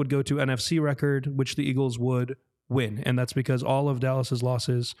 and then it would go to NFC record, which the Eagles would win, and that's because all of Dallas's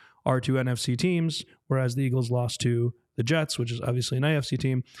losses are to NFC teams, whereas the Eagles lost to the Jets, which is obviously an AFC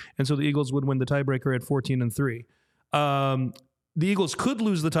team, and so the Eagles would win the tiebreaker at 14-3. The Eagles could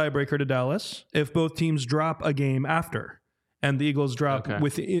lose the tiebreaker to Dallas if both teams drop a game after, and the Eagles drop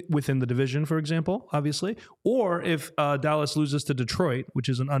within the division, for example, obviously, or if Dallas loses to Detroit, which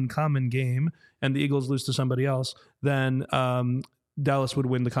is an uncommon game, and the Eagles lose to somebody else, then Dallas would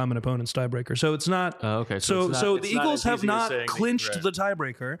win the common opponent's tiebreaker. So it's not. So the Eagles have not clinched the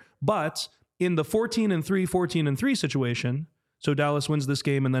tiebreaker, but in the 14-3 situation. So Dallas wins this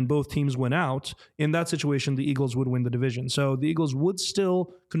game and then both teams win out. In that situation, the Eagles would win the division. So the Eagles would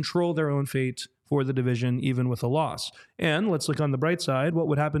still control their own fate for the division, even with a loss. And let's look on the bright side. What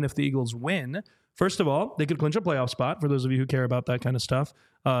would happen if the Eagles win? First of all, they could clinch a playoff spot, for those of you who care about that kind of stuff.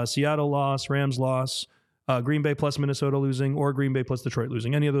 Seattle loss, Rams loss, Green Bay plus Minnesota losing, or Green Bay plus Detroit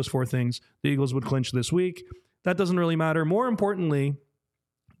losing. Any of those four things, the Eagles would clinch this week. That doesn't really matter. More importantly,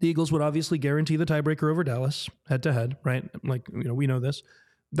 the Eagles would obviously guarantee the tiebreaker over Dallas, head-to-head, right? We know this.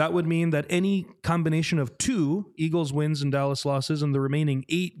 That would mean that any combination of 2 Eagles wins and Dallas losses in the remaining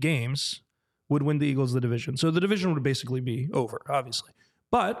 8 games would win the Eagles the division. So the division would basically be over, obviously.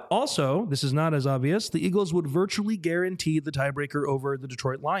 But also, this is not as obvious, the Eagles would virtually guarantee the tiebreaker over the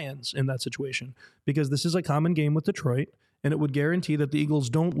Detroit Lions in that situation, because this is a common game with Detroit, and it would guarantee that the Eagles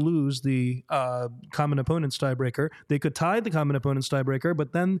don't lose the common opponent's tiebreaker. They could tie the common opponent's tiebreaker,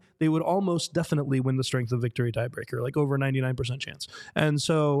 but then they would almost definitely win the strength of victory tiebreaker, like over 99% chance. And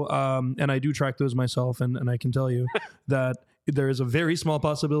so, and I do track those myself, and I can tell you that there is a very small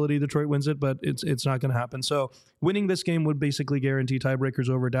possibility Detroit wins it, but it's not going to happen. So winning this game would basically guarantee tiebreakers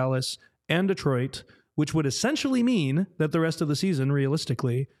over Dallas and Detroit, which would essentially mean that the rest of the season,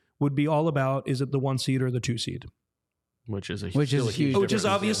 realistically, would be all about, is it the 1 seed or the 2 seed? Which is huge. Which is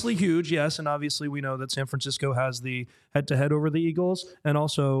obviously huge, yes. And obviously we know that San Francisco has the head-to-head over the Eagles, and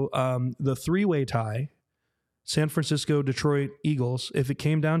also the 3-way tie, San Francisco, Detroit, Eagles. If it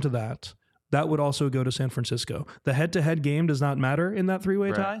came down to that, that would also go to San Francisco. The head-to-head game does not matter in that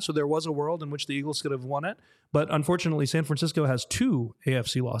 3-way tie, so there was a world in which the Eagles could have won it. But unfortunately, San Francisco has 2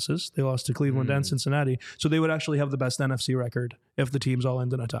 AFC losses. They lost to Cleveland and Cincinnati, so they would actually have the best NFC record if the teams all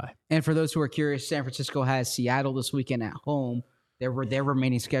end in a tie. And for those who are curious, San Francisco has Seattle this weekend at home. Their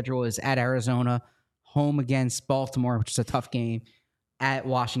remaining schedule is at Arizona, home against Baltimore, which is a tough game, at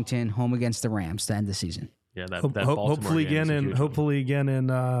Washington, home against the Rams to end the season. Yeah, that hopefully again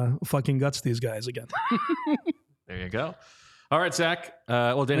in fucking guts these guys again. There you go. All right, Zach.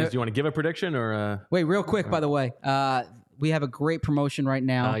 Well, Dennis, do you want to give a prediction or? Wait, real quick, by the way, we have a great promotion right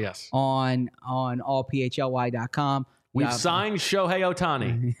now. Yes. On allphly.com. We've signed Shohei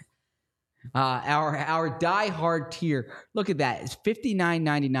Ohtani. Our diehard tier. Look at that. It's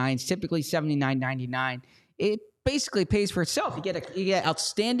 $59.99. It's typically $79.99. It basically pays for itself. You get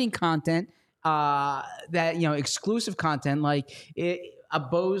outstanding content. Exclusive content like a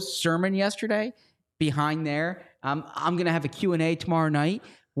Bo's sermon yesterday behind there. I'm going to have a Q&A tomorrow night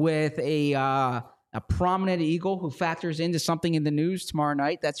with a prominent Eagle who factors into something in the news tomorrow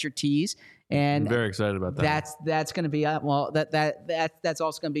night. That's your tease. And I'm very excited about that. That's going to be that's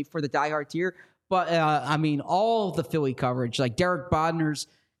also going to be for the diehard tier. But all of the Philly coverage, like Derek Bodner's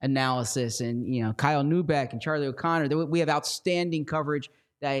analysis, and Kyle Neubeck and Charlie O'Connor, we have outstanding coverage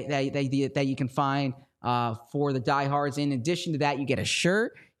that you can find for the diehards. In addition to that, you get a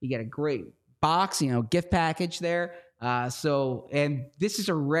shirt, you get a great box, gift package there. And this is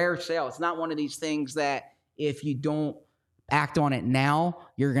a rare sale. It's not one of these things that if you don't act on it now,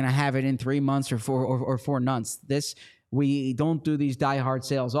 you're going to have it in 3 months or 4 months. We don't do these diehard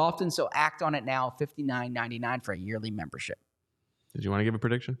sales often, so act on it now. $59.99 for a yearly membership. Did you want to give a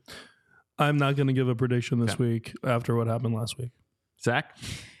prediction? I'm not going to give a prediction this week after what happened last week. Zach?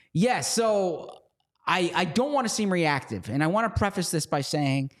 Yeah, so I don't want to seem reactive, and I want to preface this by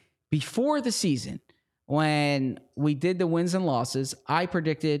saying before the season, when we did the wins and losses, I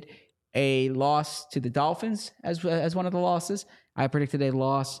predicted a loss to the Dolphins as one of the losses. I predicted a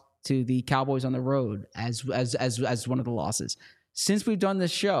loss to the Cowboys on the road as one of the losses. Since we've done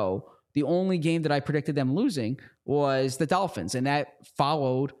this show, the only game that I predicted them losing was the Dolphins, and that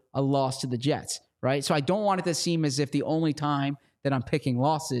followed a loss to the Jets, right? So I don't want it to seem as if the only time that I'm picking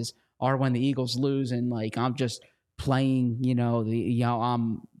losses are when the Eagles lose, and like I'm just playing,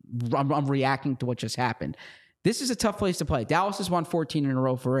 I'm reacting to what just happened. This is a tough place to play. Dallas has won 14 in a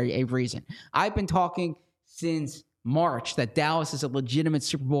row for a reason. I've been talking since March that Dallas is a legitimate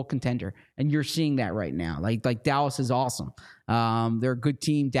Super Bowl contender, and you're seeing that right now. Like Dallas is awesome. They're a good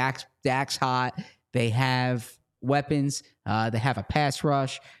team. Dak's hot. They have weapons. They have a pass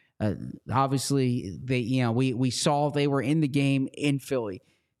rush. Obviously, we saw they were in the game in Philly.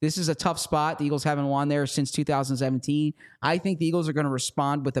 This is a tough spot. The Eagles haven't won there since 2017. I think the Eagles are going to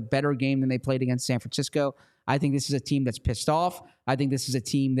respond with a better game than they played against San Francisco. I think this is a team that's pissed off. I think this is a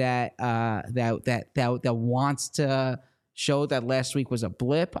team that wants to show that last week was a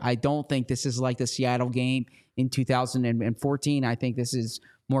blip. I don't think this is like the Seattle game in 2014. I think this is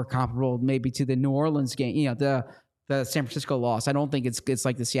more comparable maybe to the New Orleans game, the San Francisco loss. I don't think it's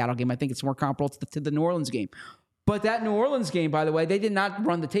like the Seattle game. I think it's more comparable to the New Orleans game. But that New Orleans game, by the way, they did not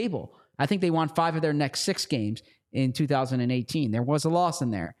run the table. I think they won 5 of their next 6 games in 2018. There was a loss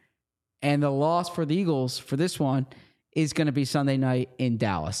in there. And the loss for the Eagles for this one is going to be Sunday night in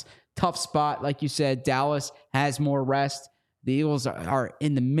Dallas. Tough spot. Like you said, Dallas has more rest. The Eagles are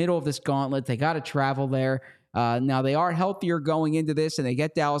in the middle of this gauntlet. They got to travel there. Now, they are healthier going into this, and they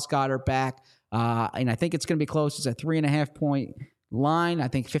get Dallas Goedert back. And I think it's going to be close. It's a 3.5-point line. I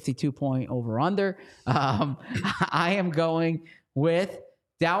think 52-point over-under. I am going with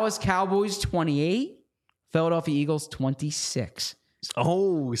Dallas Cowboys 28, Philadelphia Eagles 26.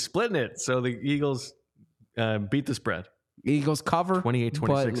 Oh, splitting it. So the Eagles beat the spread. Eagles cover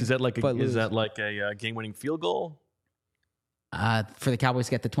 28-26. Is that like a game-winning field goal? For the Cowboys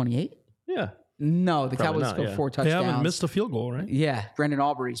to get the 28? Yeah. No, the Cowboys scored 4 touchdowns. They haven't missed a field goal, right? Yeah, Brendan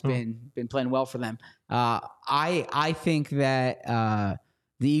Aubrey's been playing well for them. I think that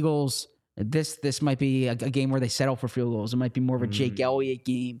the Eagles, this might be a game where they settle for field goals. It might be more of a Jake Elliott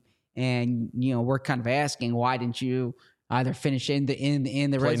game, and we're kind of asking, why didn't you either finish in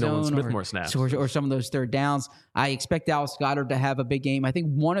the red zone more snaps or some of those third downs? I expect Dallas Goedert to have a big game. I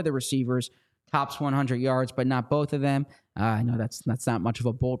think one of the receivers tops 100 yards, but not both of them. I know that's not much of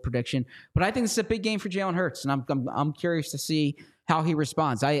a bold prediction, but I think this is a big game for Jalen Hurts, and I'm curious to see how he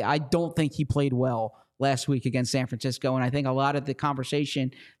responds. I don't think he played well last week against San Francisco, and I think a lot of the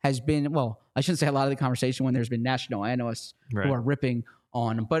conversation has been, well, I shouldn't say a lot of the conversation when there's been national analysts who are ripping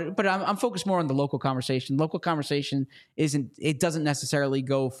on him, but I'm focused more on the local conversation. Local conversation doesn't necessarily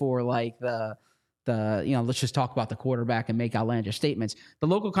go for like the let's just talk about the quarterback and make outlandish statements. The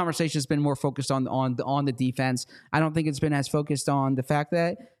local conversation has been more focused on the defense. I don't think it's been as focused on the fact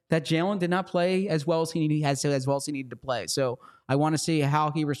that Jalen did not play as well as he needed to play. So I want to see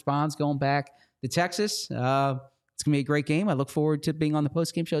how he responds going back to Texas. It's gonna be a great game. I look forward to being on the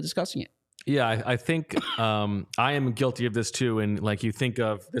post-game show discussing it. Yeah, I think I am guilty of this too. And like, you think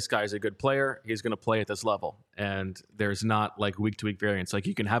of this guy's a good player, he's going to play at this level, and there's not like week-to-week variance. Like,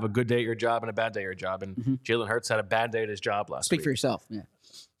 you can have a good day at your job and a bad day at your job. And Jalen Hurts had a bad day at his job last week. Speak for yourself. Yeah.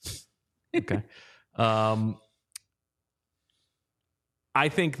 Okay. I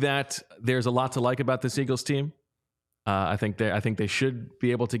think that there's a lot to like about this Eagles team. I think they should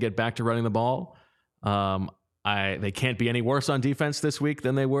be able to get back to running the ball. They can't be any worse on defense this week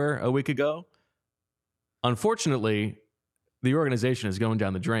than they were a week ago. Unfortunately, the organization is going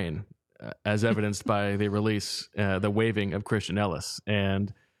down the drain, as evidenced by the release, the waiving of Christian Ellis.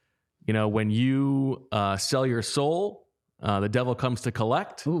 And, when you sell your soul, the devil comes to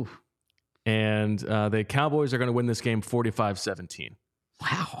collect. Ooh. And the Cowboys are going to win this game 45-17.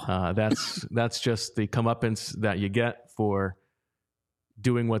 Wow. That's just the comeuppance that you get for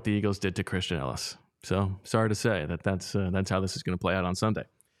doing what the Eagles did to Christian Ellis. So sorry to say that's how this is going to play out on Sunday.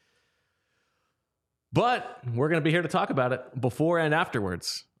 But we're going to be here to talk about it before and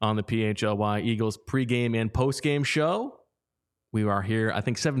afterwards on the PHLY Eagles pregame and postgame show. We are here, I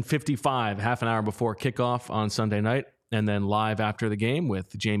think, 7:55, half an hour before kickoff on Sunday night, and then live after the game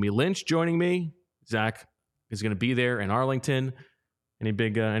with Jamie Lynch joining me. Zach is going to be there in Arlington. Any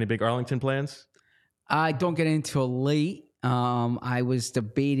big Arlington plans? I don't get into it late. I was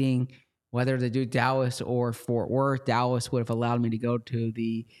debating whether to do Dallas or Fort Worth. Dallas would have allowed me to go to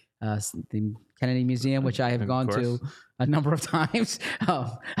the Kennedy Museum, which I have gone to a number of times.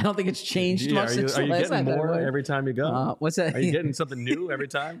 I don't think it's changed much since the last time. Are you getting more every time you go? What's that? Are you getting something new every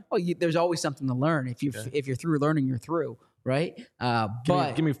time? Well, there's always something to learn. If you're through learning, you're through. right?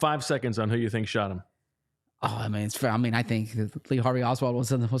 Give me 5 seconds on who you think shot him. Oh, I mean, it's fair. I mean, I think Lee Harvey Oswald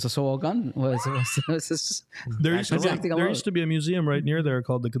was a solo gun. There used to be a museum right near there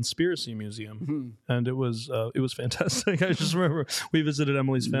called the Conspiracy Museum, and it was fantastic. I just remember we visited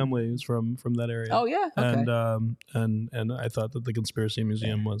Emily's family who's from that area. Oh yeah, okay. And I thought that the Conspiracy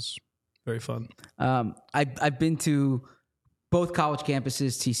Museum was very fun. I've been to both college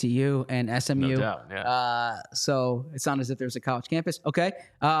campuses, TCU and SMU. No doubt, yeah. So it's not as if there's a college campus. Okay.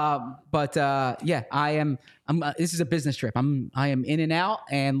 But yeah, this is a business trip. I am in and out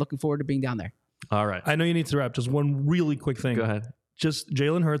and looking forward to being down there. All right. I know you need to wrap. Just one really quick thing. Go ahead. Just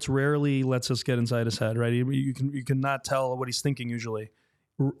Jalen Hurts rarely lets us get inside his head, right? You cannot tell what he's thinking usually.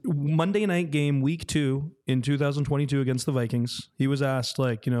 Monday night game, week 2 in 2022 against the Vikings. He was asked,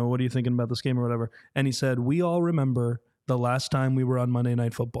 like, what are you thinking about this game or whatever? And he said, we all remember the last time we were on Monday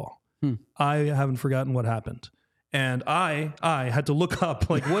Night Football. I haven't forgotten what happened. And I had to look up,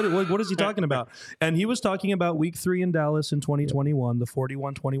 like, what is he talking about? And he was talking about week 3 in Dallas in 2021, the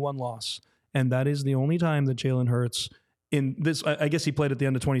 41-21 loss. And that is the only time that Jalen Hurts in this, I guess he played at the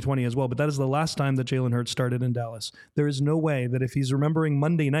end of 2020 as well, but that is the last time that Jalen Hurts started in Dallas. There is no way that if he's remembering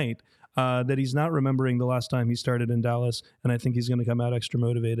Monday night, that he's not remembering the last time he started in Dallas. And I think he's going to come out extra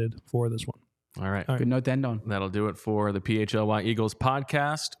motivated for this one. All right. Good note to end on. That'll do it for the PHLY Eagles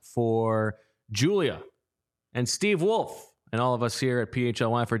podcast. For Julia and Steve Wolf and all of us here at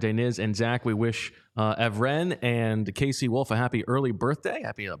PHLY, for Deniz and Zach, we wish Evren and Casey Wolf a happy early birthday.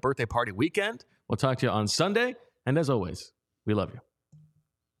 Happy birthday party weekend. We'll talk to you on Sunday. And as always, we love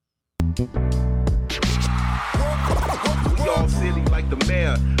you.